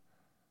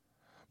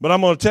 But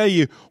I'm going to tell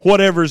you,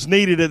 whatever's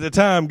needed at the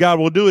time, God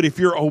will do it if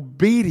you're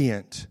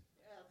obedient.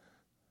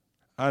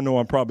 I know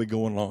I'm probably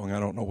going long. I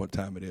don't know what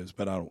time it is,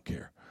 but I don't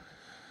care.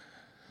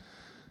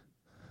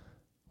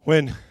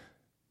 When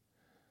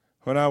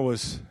I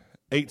was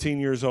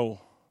 18 years old,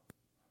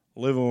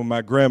 living with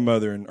my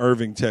grandmother in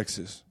Irving,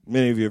 Texas,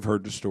 many of you have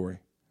heard the story,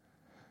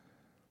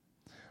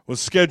 was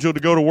scheduled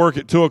to go to work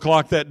at 2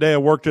 o'clock that day. I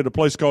worked at a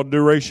place called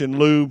Duration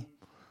Lube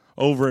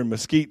over in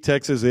Mesquite,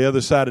 Texas, the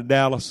other side of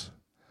Dallas.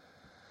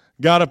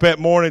 Got up that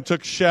morning,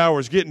 took a shower,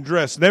 was getting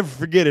dressed. Never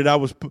forget it.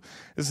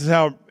 This is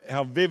how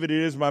vivid it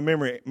is in my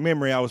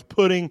memory. I was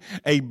putting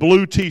a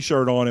blue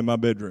T-shirt on in my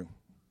bedroom.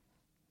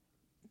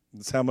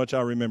 That's how much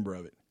I remember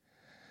of it.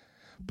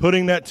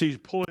 Putting that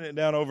T-shirt, pulling it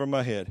down over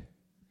my head.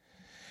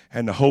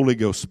 And the Holy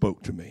Ghost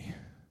spoke to me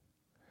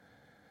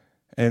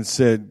and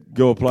said,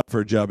 go apply for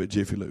a job at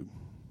Jiffy Lube.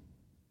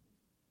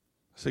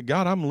 I said,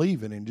 God, I'm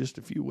leaving in just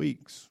a few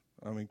weeks.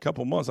 A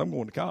couple months, I'm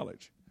going to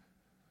college.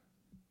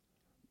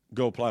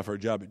 Go apply for a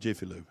job at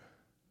Jiffy Lube.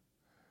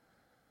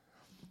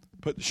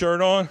 Put the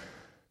shirt on,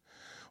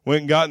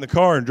 went and got in the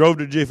car and drove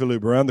to Jiffy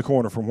Lube around the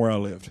corner from where I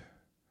lived.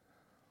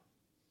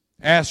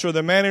 Asked for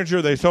the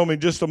manager. They told me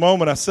just a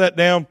moment. I sat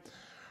down,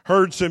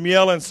 heard some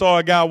yelling, saw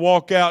a guy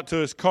walk out to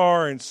his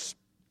car and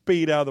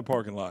speed out of the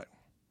parking lot.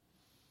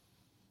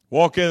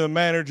 Walk into the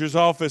manager's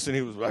office and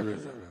he was like,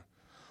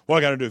 what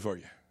I got to do for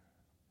you?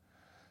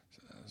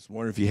 I was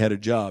wondering if you had a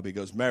job. He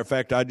goes, matter of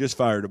fact, I just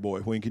fired a boy.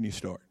 When can you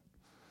start?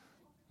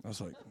 I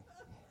was like,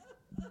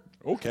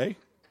 okay.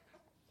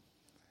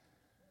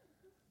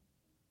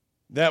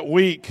 That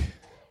week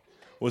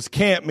was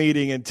camp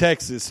meeting in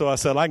Texas, so I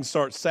said, I can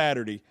start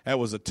Saturday. That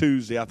was a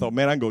Tuesday. I thought,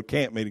 man, I can go to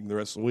camp meeting the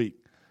rest of the week.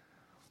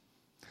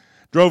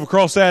 Drove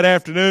across that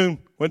afternoon,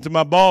 went to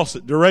my boss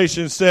at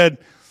Duration, said,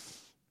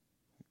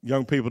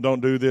 young people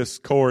don't do this,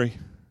 Corey.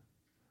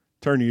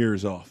 Turn your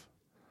ears off.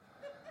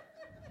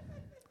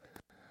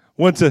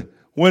 Went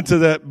to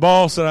that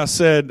boss and I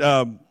said,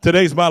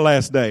 today's my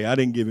last day. I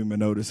didn't give him a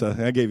notice.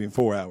 I gave him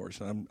 4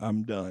 hours.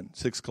 I'm done.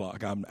 6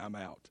 o'clock. I'm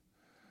out.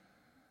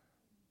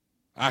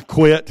 I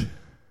quit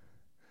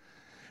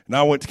and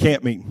I went to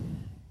camp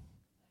meeting.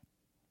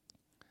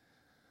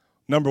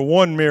 Number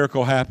one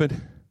miracle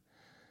happened.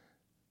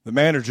 The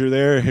manager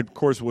there, of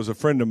course, was a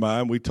friend of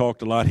mine. We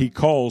talked a lot. He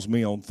calls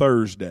me on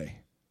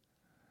Thursday.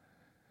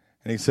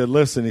 And he said,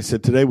 listen, he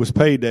said, today was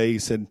payday. He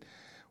said,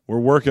 we're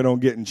working on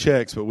getting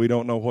checks, but we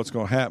don't know what's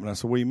going to happen. I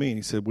said, what do you mean?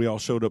 He said, we all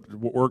showed up to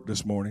work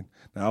this morning.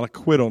 Now, I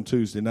quit on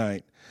Tuesday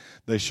night.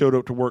 They showed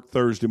up to work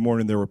Thursday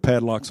morning. There were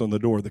padlocks on the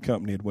door. The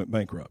company had went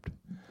bankrupt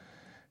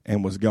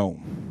and was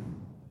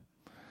gone.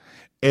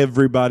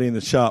 Everybody in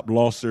the shop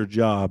lost their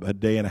job a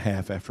day and a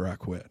half after I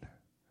quit.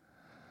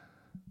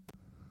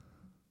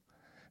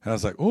 And I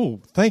was like,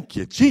 oh, thank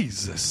you,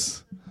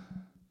 Jesus.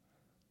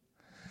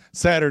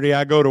 Saturday,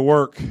 I go to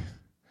work,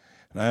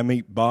 and I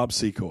meet Bob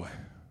Secoy.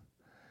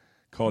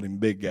 Called him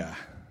Big Guy.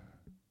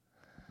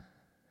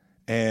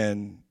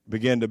 And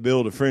began to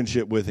build a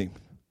friendship with him.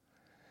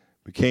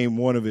 Became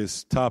one of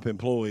his top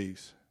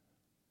employees.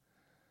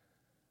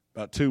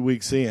 About 2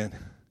 weeks in,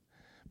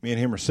 me and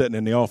him are sitting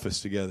in the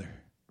office together.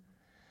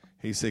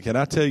 He said, can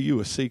I tell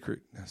you a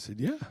secret? I said,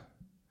 yeah.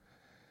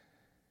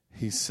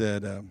 He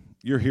said,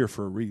 you're here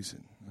for a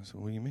reason. I said,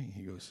 what do you mean?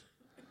 He goes,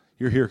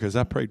 you're here because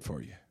I prayed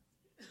for you.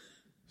 I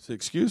said,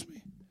 excuse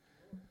me?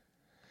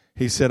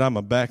 He said, I'm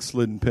a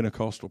backslidden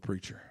Pentecostal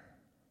preacher.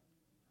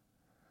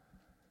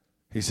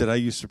 He said, I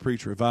used to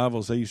preach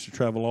revivals. I used to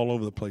travel all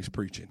over the place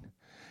preaching.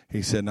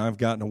 He said, and I've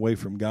gotten away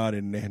from God,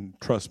 and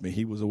trust me,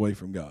 he was away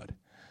from God.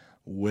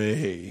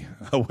 Way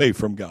away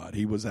from God.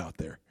 He was out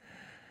there.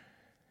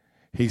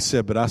 He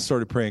said, but I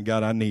started praying,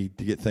 God, I need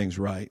to get things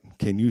right.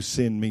 Can you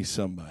send me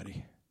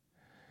somebody?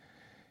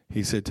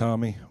 He said,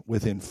 Tommy,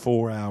 within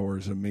 4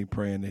 hours of me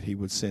praying that he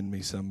would send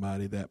me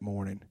somebody that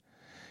morning,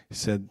 he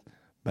said,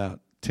 about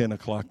 10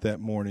 o'clock that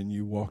morning,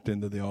 you walked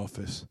into the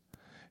office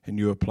and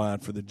you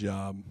applied for the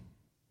job.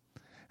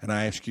 And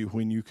I asked you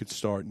when you could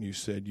start, and you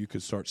said you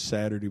could start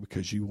Saturday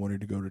because you wanted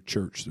to go to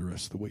church the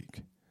rest of the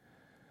week.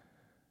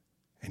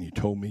 And you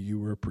told me you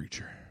were a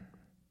preacher.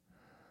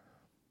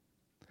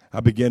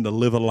 I began to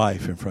live a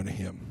life in front of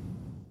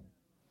him.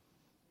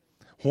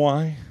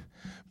 Why?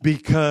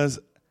 Because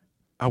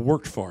I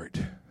worked for it.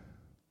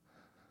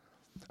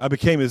 I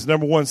became his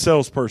number one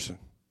salesperson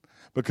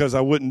because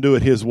I wouldn't do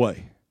it his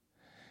way.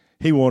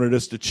 He wanted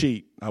us to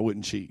cheat. I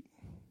wouldn't cheat.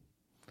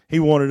 He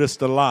wanted us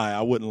to lie.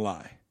 I wouldn't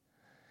lie.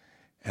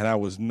 And I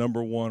was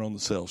number one on the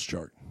sales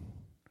chart.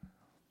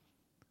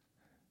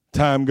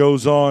 Time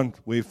goes on.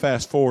 We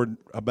fast forward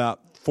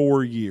about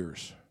 4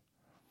 years.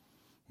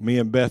 Me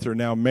and Beth are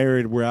now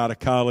married. We're out of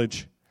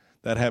college.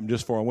 That happened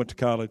just before I went to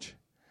college.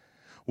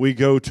 We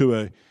go to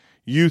a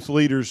youth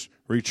leaders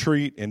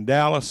retreat in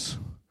Dallas.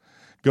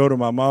 Go to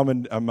my mom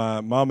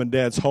and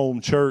dad's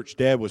home church.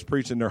 Dad was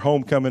preaching their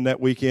homecoming that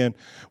weekend.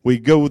 We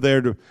go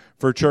there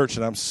for church,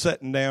 and I'm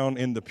sitting down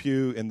in the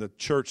pew in the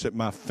church that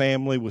my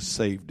family was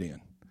saved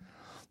in.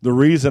 The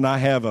reason I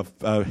have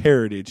a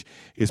heritage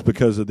is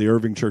because of the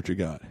Irving Church of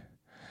God.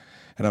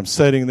 And I'm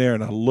sitting there,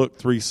 and I looked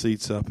 3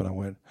 seats up, and I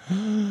went,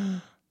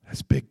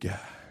 that's a big guy.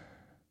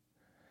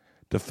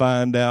 To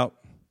find out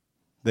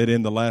that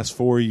in the last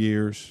 4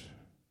 years,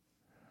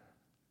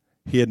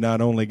 he had not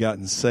only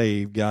gotten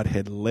saved, God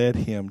had led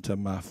him to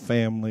my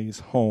family's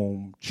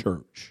home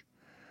church.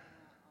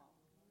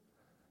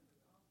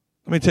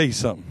 Let me tell you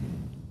something.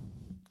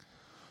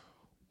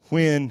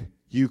 When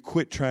you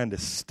quit trying to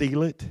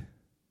steal it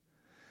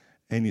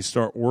and you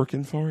start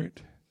working for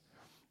it,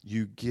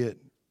 you get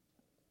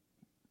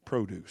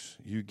produce,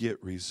 you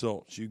get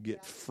results, you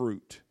get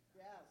fruit.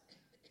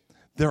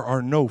 There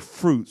are no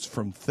fruits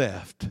from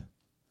theft,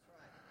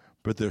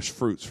 but there's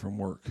fruits from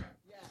work.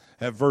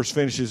 That verse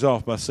finishes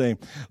off by saying,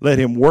 let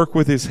him work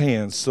with his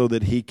hands so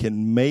that he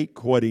can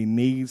make what he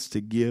needs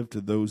to give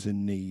to those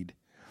in need.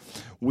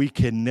 We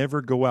can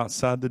never go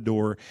outside the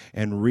door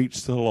and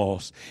reach the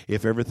lost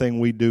if everything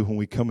we do when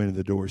we come into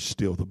the door is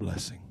steal the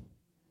blessing.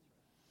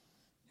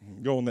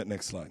 Go on that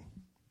next slide.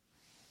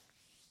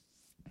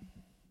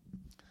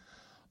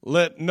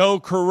 Let no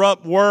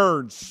corrupt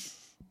words,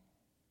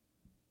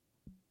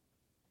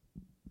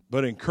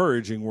 but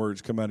encouraging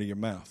words come out of your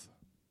mouth.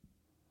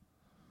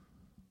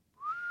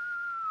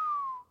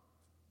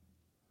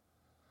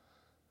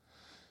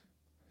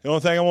 The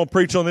only thing I want to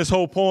preach on this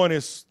whole point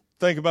is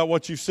think about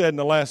what you said in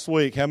the last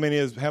week. How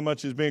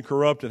much has been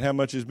corrupt and how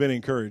much has been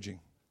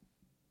encouraging?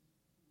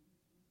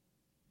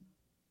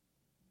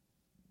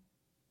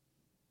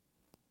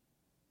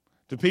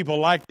 Do people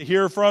like to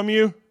hear from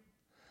you?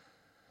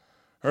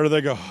 Or do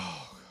they go,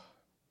 oh.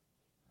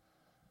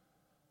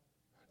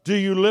 Do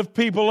you lift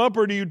people up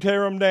or do you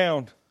tear them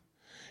down?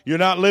 You're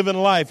not living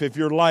life if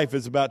your life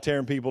is about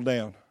tearing people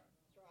down.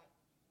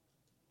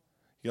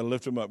 You got to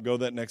lift them up. Go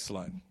to that next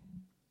slide.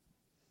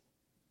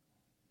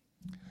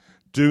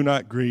 Do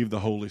not grieve the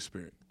Holy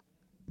Spirit.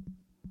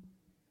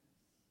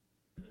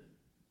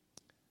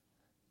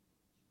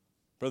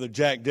 Brother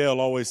Jack Dale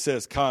always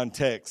says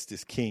context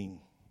is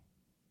king.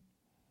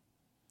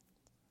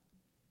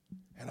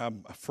 And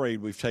I'm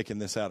afraid we've taken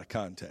this out of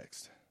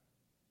context.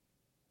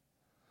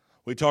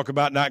 We talk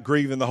about not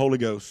grieving the Holy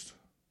Ghost.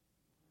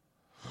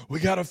 We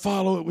got to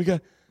follow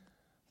it.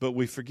 But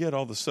we forget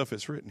all the stuff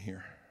that's written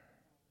here.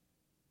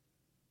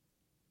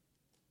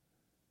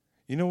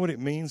 You know what it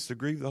means to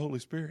grieve the Holy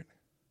Spirit?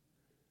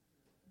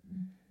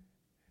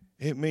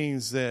 It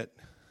means that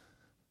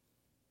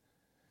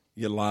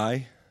you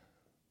lie,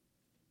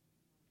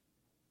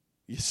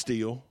 you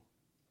steal,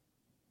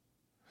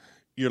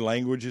 your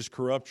language is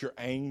corrupt, you're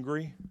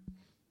angry.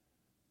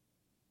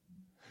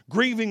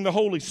 Grieving the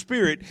Holy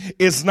Spirit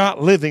is not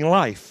living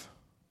life.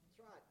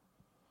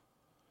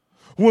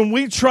 When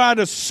we try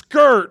to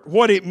skirt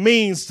what it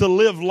means to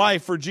live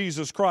life for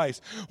Jesus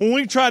Christ, when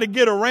we try to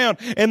get around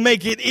and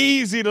make it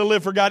easy to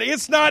live for God,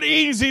 it's not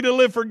easy to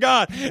live for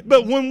God.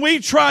 But when we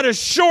try to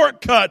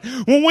shortcut,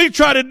 when we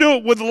try to do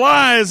it with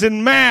lies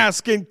and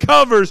masks and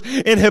covers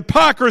and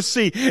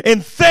hypocrisy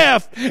and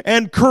theft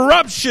and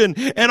corruption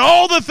and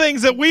all the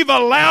things that we've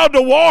allowed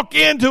to walk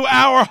into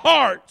our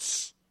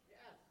hearts,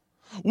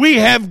 we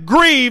have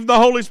grieved the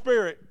Holy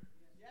Spirit.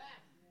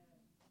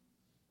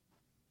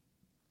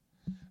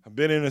 I've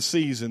been in a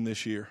season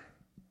this year.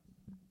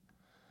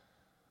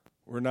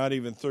 We're not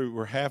even through.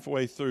 We're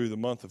halfway through the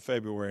month of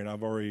February, and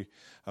I've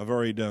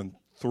already done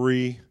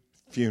 3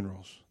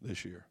 funerals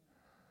this year.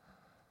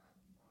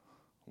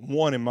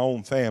 One in my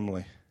own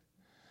family.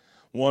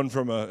 One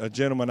from a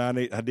gentleman I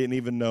didn't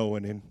even know,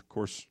 and then, of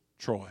course,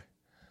 Troy.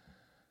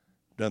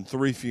 Done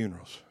 3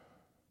 funerals.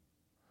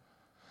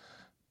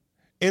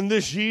 In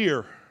this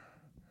year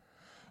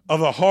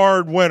of a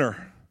hard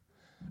winter,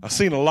 I've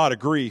seen a lot of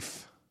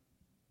grief.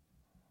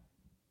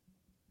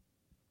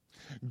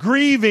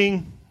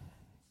 Grieving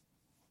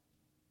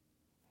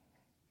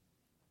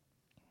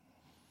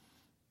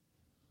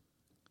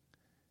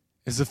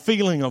is a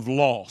feeling of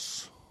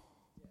loss.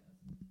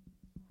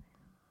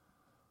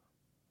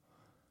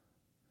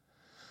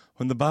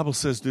 When the Bible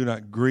says do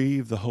not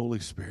grieve the Holy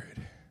Spirit,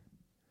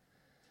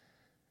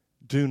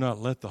 do not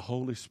let the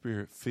Holy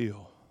Spirit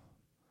feel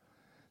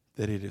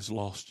that it has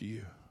lost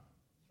you.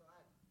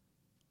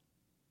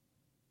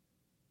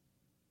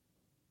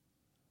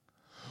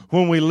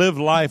 When we live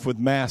life with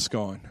mask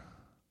on,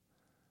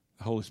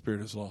 the Holy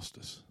Spirit has lost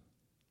us.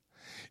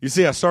 You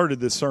see, I started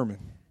this sermon,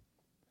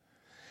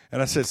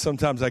 and I said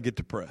sometimes I get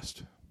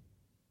depressed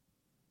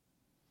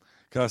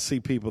because I see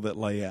people that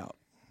lay out.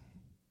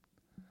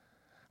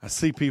 I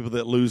see people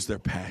that lose their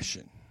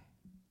passion.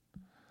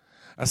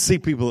 I see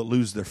people that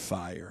lose their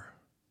fire.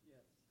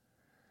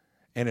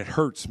 And it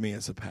hurts me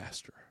as a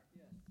pastor,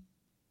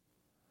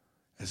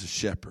 as a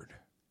shepherd,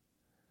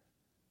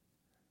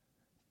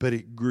 but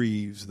it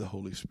grieves the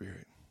Holy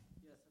Spirit.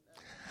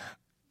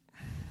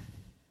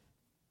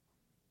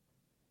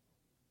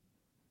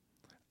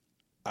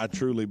 I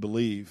truly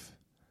believe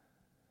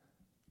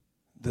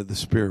that the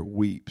Spirit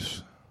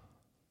weeps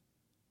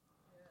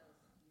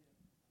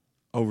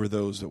over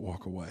those that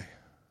walk away.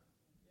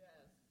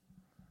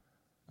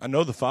 I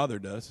know the Father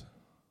does.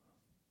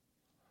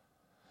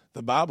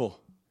 The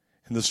Bible,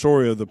 in the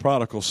story of the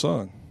prodigal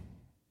son,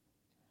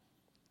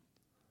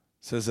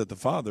 says that the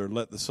Father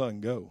let the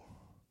Son go,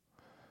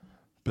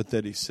 but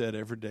that He sat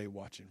every day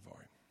watching for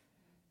him.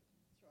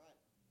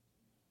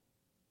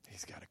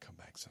 He's got to come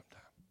back sometime.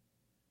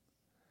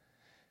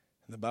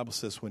 And the Bible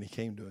says when He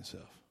came to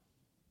Himself,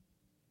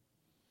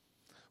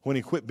 when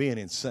He quit being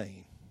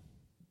insane,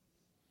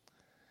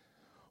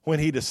 when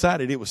He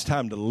decided it was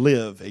time to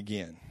live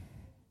again,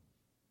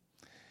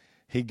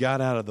 He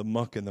got out of the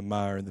muck and the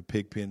mire and the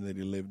pig pen that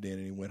He lived in,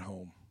 and He went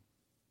home.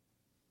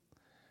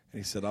 And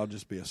He said, I'll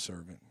just be a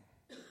servant.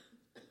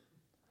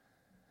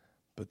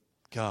 But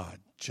God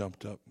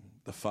jumped up,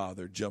 the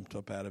Father jumped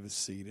up out of His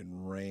seat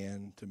and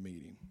ran to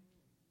meet Him.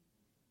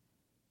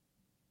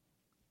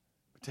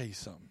 Let me tell you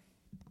something.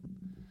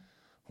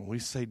 When we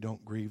say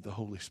don't grieve the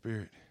Holy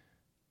Spirit,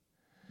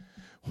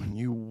 when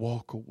you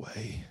walk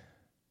away,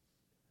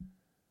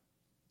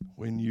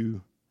 when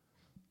you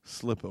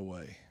slip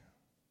away,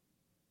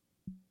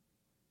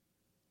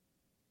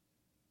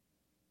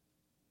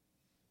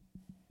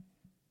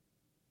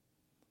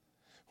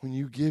 when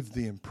you give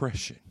the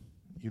impression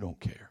you don't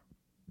care.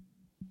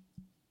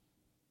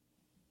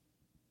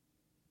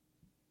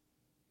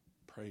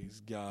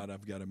 Praise God,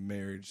 I've got a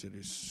marriage that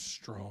is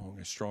strong,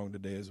 as strong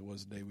today as it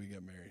was the day we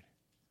got married.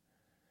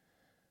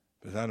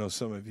 But I know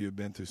some of you have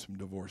been through some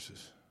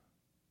divorces.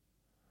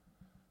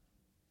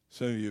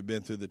 Some of you have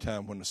been through the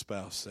time when the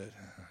spouse said,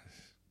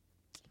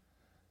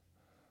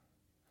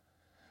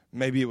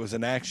 maybe it was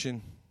an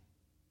action.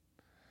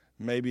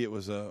 Maybe it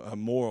was a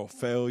moral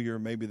failure.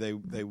 Maybe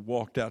they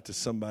walked out to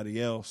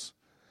somebody else.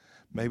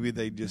 Maybe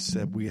they just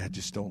said, I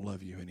just don't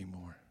love you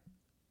anymore.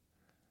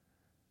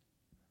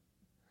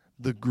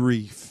 The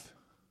grief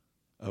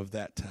of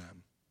that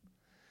time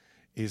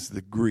is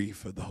the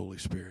grief of the Holy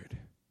Spirit.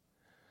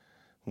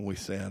 When we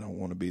say, I don't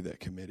want to be that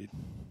committed.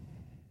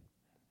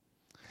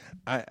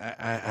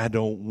 I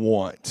don't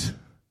want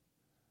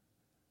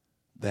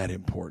that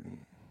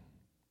important.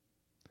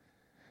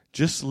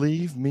 Just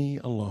leave me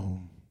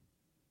alone.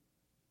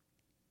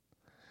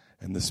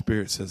 And the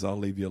Spirit says, I'll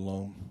leave you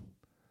alone,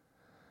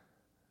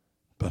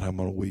 but I'm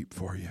going to weep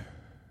for you.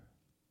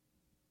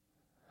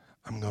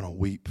 I'm going to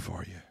weep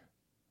for you.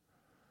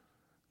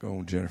 Go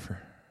on,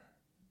 Jennifer.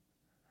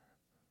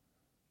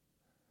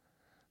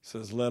 It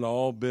says, let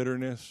all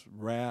bitterness,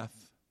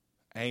 wrath,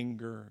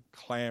 anger,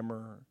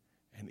 clamor,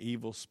 and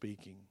evil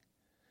speaking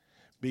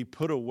be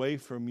put away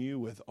from you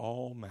with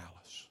all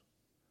malice.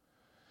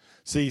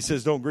 See, he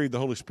says, don't grieve the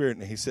Holy Spirit.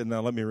 And he said,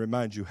 now let me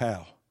remind you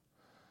how.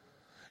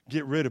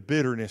 Get rid of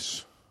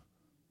bitterness.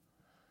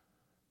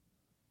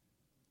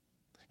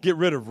 Get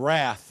rid of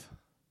wrath,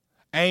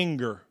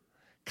 anger,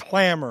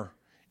 clamor,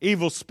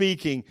 evil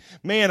speaking.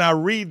 Man, I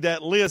read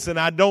that list and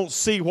I don't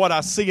see what I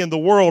see in the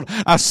world.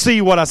 I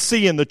see what I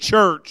see in the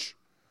church.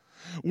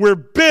 We're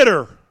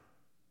bitter.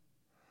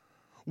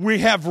 We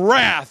have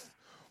wrath.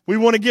 We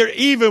want to get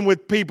even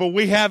with people.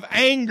 We have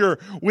anger.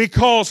 We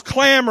cause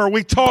clamor.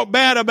 We talk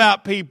bad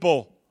about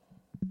people.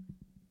 It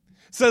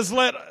says,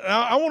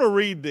 I want to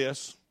read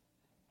this.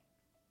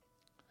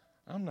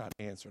 I'm not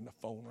answering the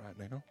phone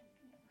right now.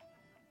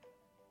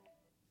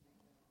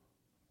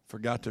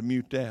 Forgot to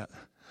mute that.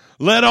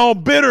 Let all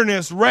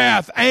bitterness,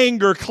 wrath,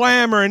 anger,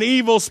 clamor, and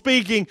evil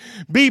speaking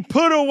be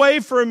put away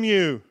from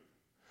you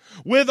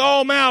with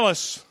all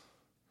malice.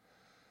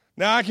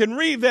 Now, I can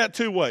read that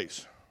two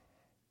ways.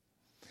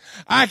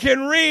 I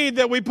can read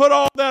that we put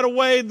all that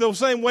away the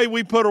same way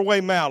we put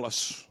away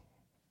malice.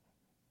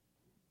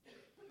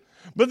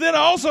 But then I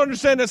also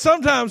understand that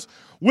sometimes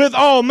with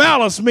all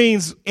malice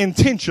means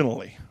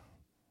intentionally,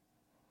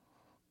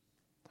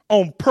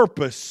 on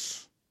purpose.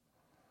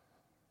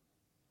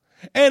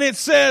 And it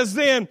says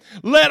then,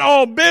 let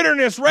all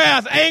bitterness,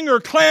 wrath, anger,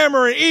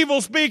 clamor, and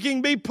evil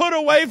speaking be put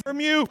away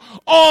from you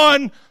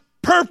on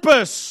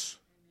purpose.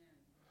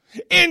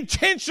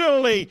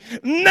 Intentionally.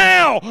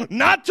 Now.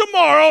 Not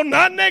tomorrow.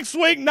 Not next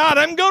week. Not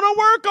I'm going to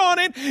work on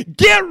it.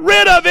 Get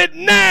rid of it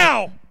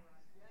now.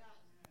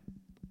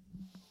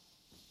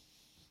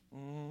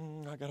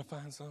 I got to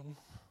find something.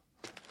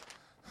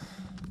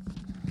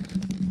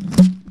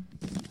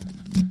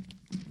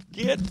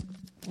 Get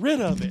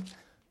rid of it.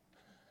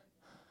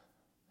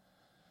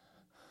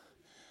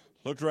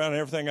 Looked around and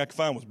everything I could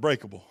find was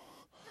breakable.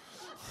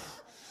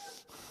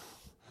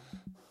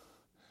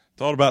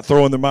 Thought about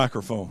throwing the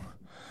microphone.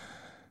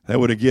 That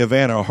would have given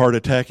Anna a heart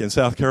attack in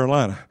South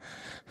Carolina.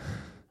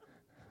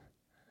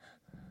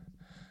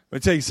 Let me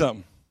tell you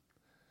something.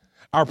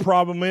 Our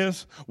problem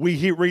is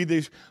we read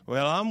these,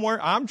 well,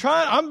 I'm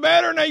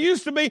better than I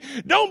used to be.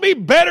 Don't be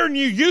better than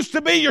you used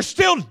to be. You're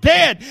still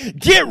dead.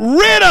 Get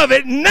rid of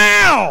it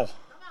now.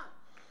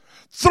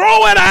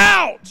 Throw it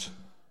out.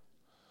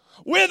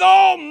 With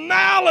all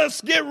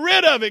malice, get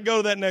rid of it. Go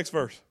to that next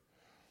verse.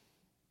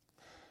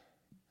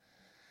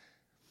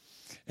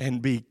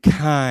 And be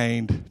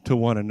kind to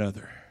one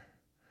another.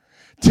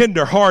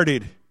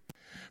 Tender-hearted.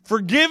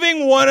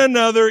 Forgiving one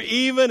another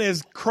even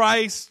as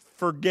Christ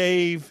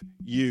forgave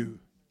you.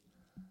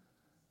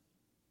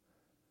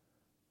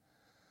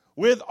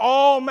 With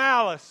all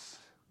malice,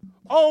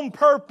 on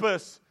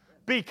purpose,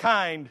 be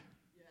kind.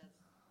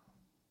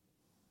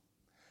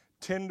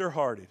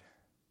 Tender-hearted.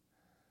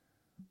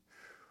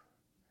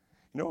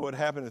 You know what would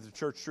happen if the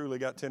church truly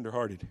got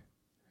tender-hearted?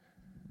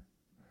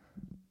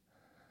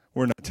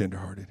 We're not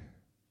tender-hearted.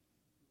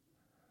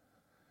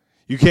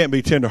 You can't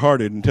be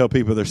tender-hearted and tell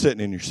people they're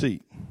sitting in your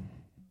seat.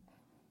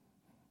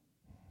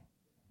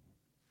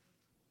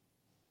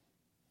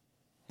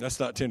 That's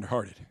not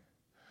tender-hearted.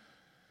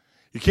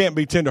 You can't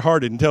be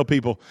tender-hearted and tell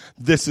people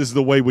this is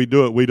the way we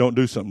do it. We don't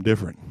do something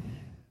different.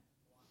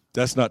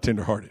 That's not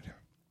tender-hearted.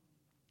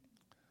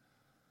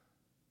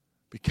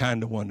 Be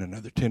kind to one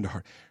another,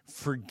 tender-hearted.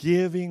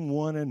 Forgiving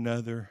one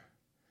another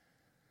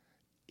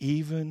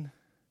even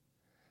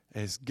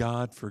as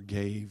God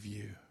forgave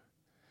you.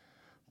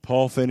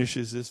 Paul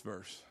finishes this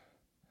verse.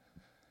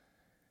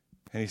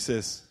 And he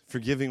says,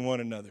 forgiving one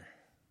another,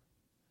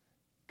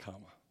 comma.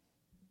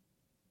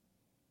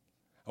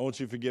 I want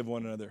you to forgive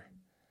one another.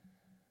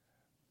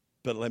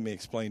 But let me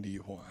explain to you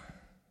why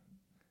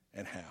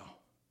and how.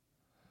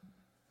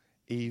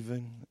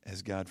 Even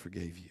as God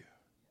forgave you.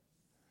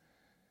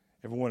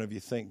 Every one of you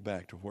think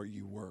back to where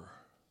you were.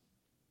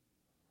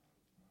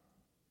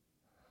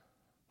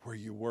 Where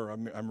you were.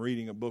 I'm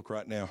reading a book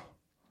right now.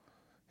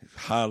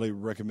 Highly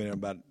recommend it.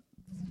 About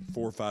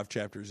 4 or 5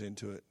 chapters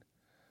into it.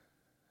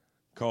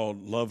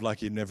 Called Love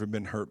Like You've Never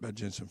Been Hurt by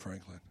Jensen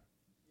Franklin.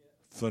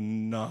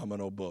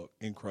 Phenomenal book.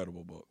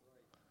 Incredible book.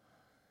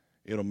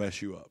 It'll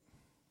mess you up.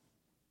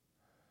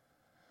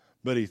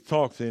 But he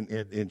talks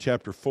in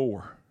chapter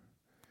 4.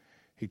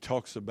 He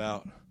talks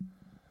about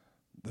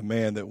the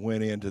man that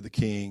went into the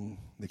king.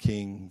 The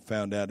king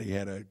found out he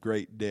had a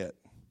great debt.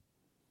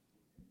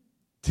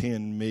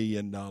 $10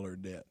 million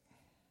debt.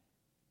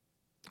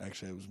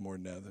 Actually, it was more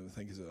than that. I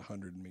think it's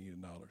 $100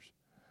 million.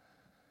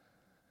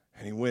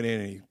 And he went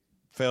in and he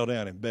fell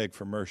down and begged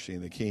for mercy.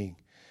 And the king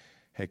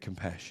had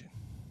compassion.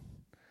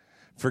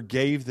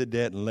 Forgave the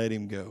debt and let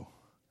him go.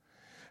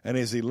 And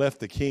as he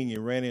left the king, he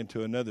ran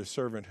into another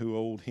servant who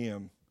owed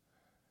him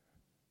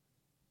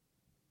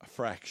a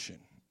fraction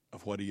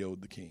of what he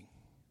owed the king.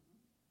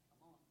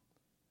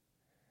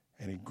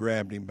 And he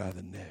grabbed him by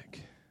the neck.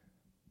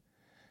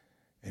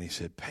 And he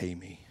said, pay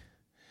me.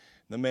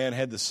 The man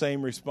had the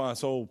same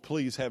response. Oh,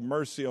 please have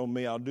mercy on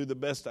me. I'll do the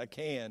best I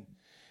can.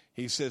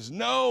 He says,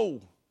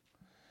 no.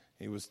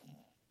 He was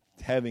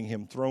having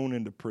him thrown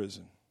into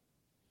prison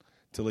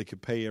till he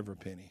could pay every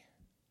penny.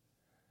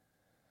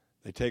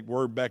 They take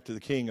word back to the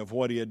king of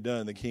what he had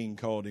done. The king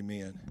called him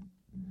in.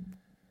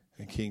 And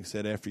the king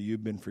said, after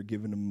you've been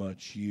forgiven of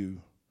much,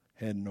 you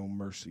had no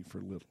mercy for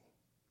little.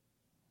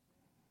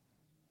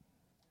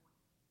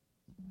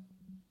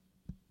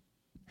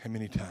 How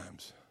many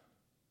times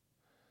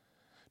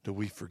do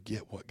we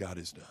forget what God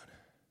has done?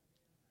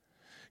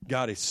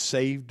 God has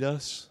saved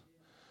us.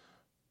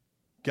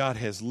 God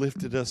has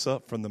lifted us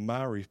up from the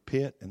miry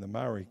pit and the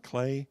miry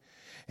clay.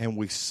 And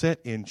we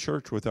sit in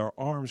church with our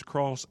arms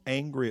crossed,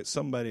 angry at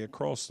somebody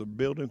across the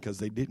building because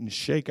they didn't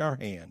shake our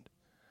hand.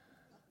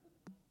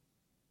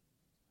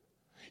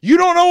 You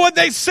don't know what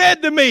they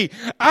said to me.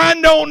 I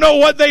don't know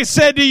what they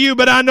said to you,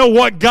 but I know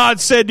what God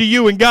said to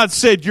you, and God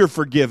said you're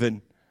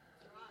forgiven.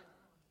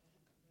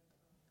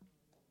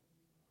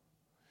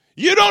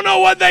 You don't know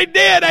what they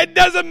did. It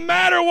doesn't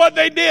matter what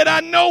they did.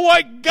 I know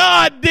what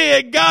God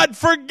did. God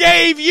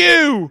forgave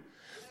you.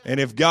 And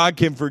if God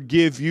can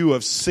forgive you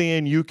of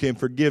sin, you can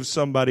forgive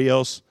somebody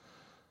else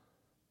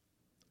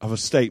of a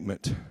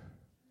statement,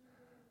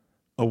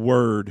 a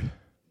word,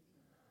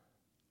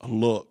 a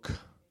look.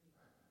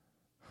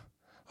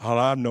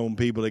 I've known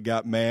people that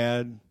got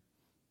mad,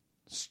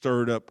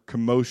 stirred up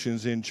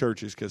commotions in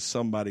churches because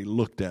somebody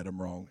looked at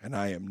them wrong, and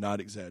I am not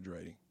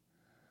exaggerating.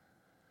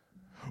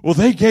 Well,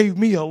 they gave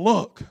me a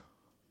look.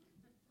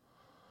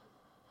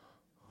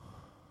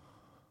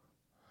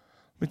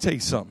 Let me tell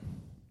you something.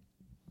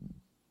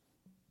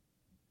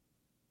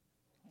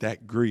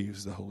 That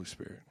grieves the Holy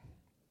Spirit.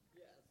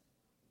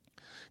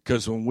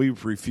 Because when we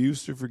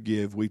refuse to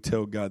forgive, we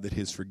tell God that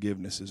His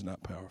forgiveness is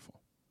not powerful.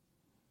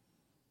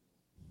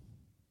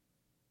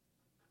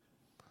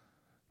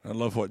 I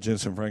love what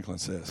Jensen Franklin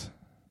says.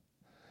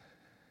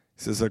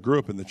 He says, I grew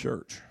up in the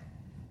church.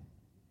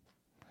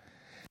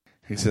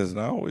 He says,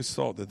 and I always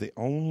thought that the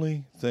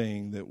only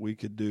thing that we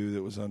could do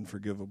that was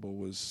unforgivable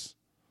was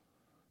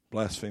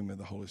blaspheming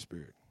the Holy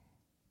Spirit.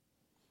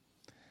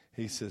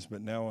 He says,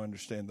 but now I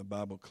understand the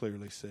Bible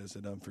clearly says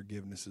that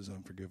unforgiveness is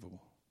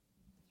unforgivable.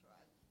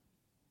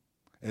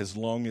 As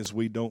long as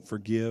we don't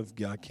forgive,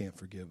 God can't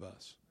forgive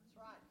us.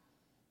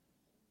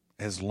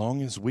 As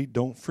long as we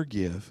don't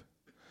forgive,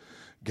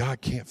 God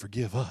can't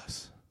forgive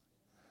us.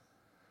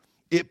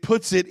 It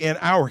puts it in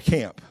our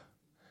camp.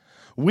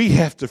 We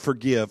have to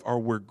forgive or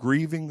we're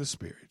grieving the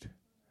Spirit.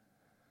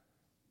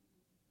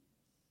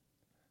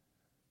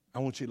 I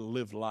want you to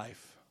live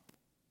life.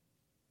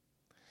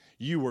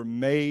 You were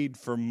made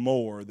for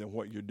more than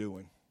what you're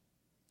doing.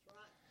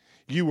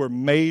 You were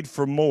made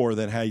for more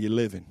than how you're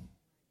living.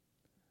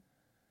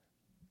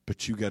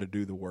 But you got to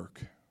do the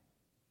work.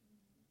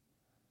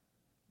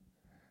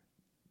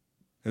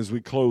 As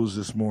we close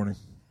this morning,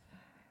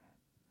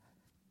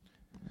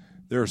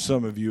 there are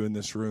some of you in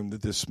this room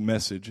that this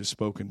message has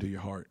spoken to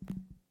your heart.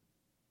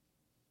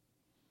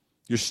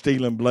 You're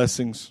stealing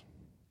blessings.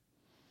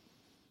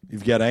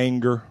 You've got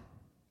anger.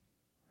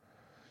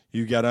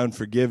 You've got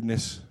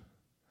unforgiveness.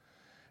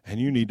 And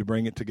you need to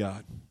bring it to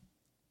God.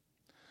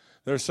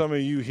 There are some of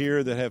you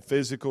here that have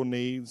physical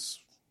needs,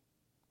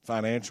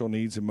 financial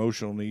needs,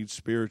 emotional needs,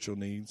 spiritual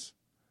needs.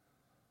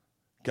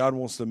 God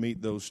wants to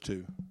meet those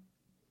too.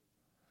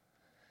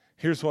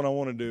 Here's what I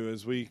want to do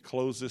as we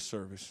close this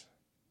service.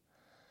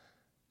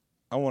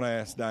 I want to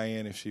ask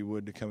Diane if she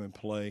would to come and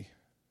play.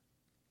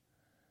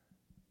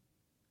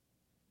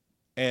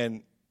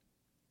 And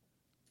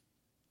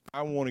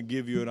I want to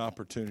give you an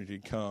opportunity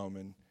to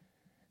come.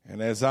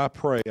 And as I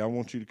pray, I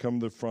want you to come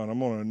to the front. I'm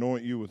going to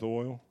anoint you with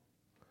oil.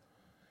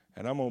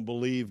 And I'm going to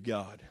believe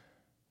God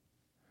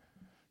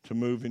to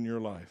move in your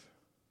life,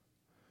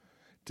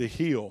 to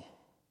heal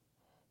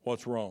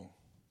what's wrong,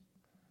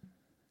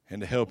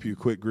 and to help you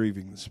quit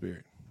grieving the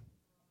Spirit.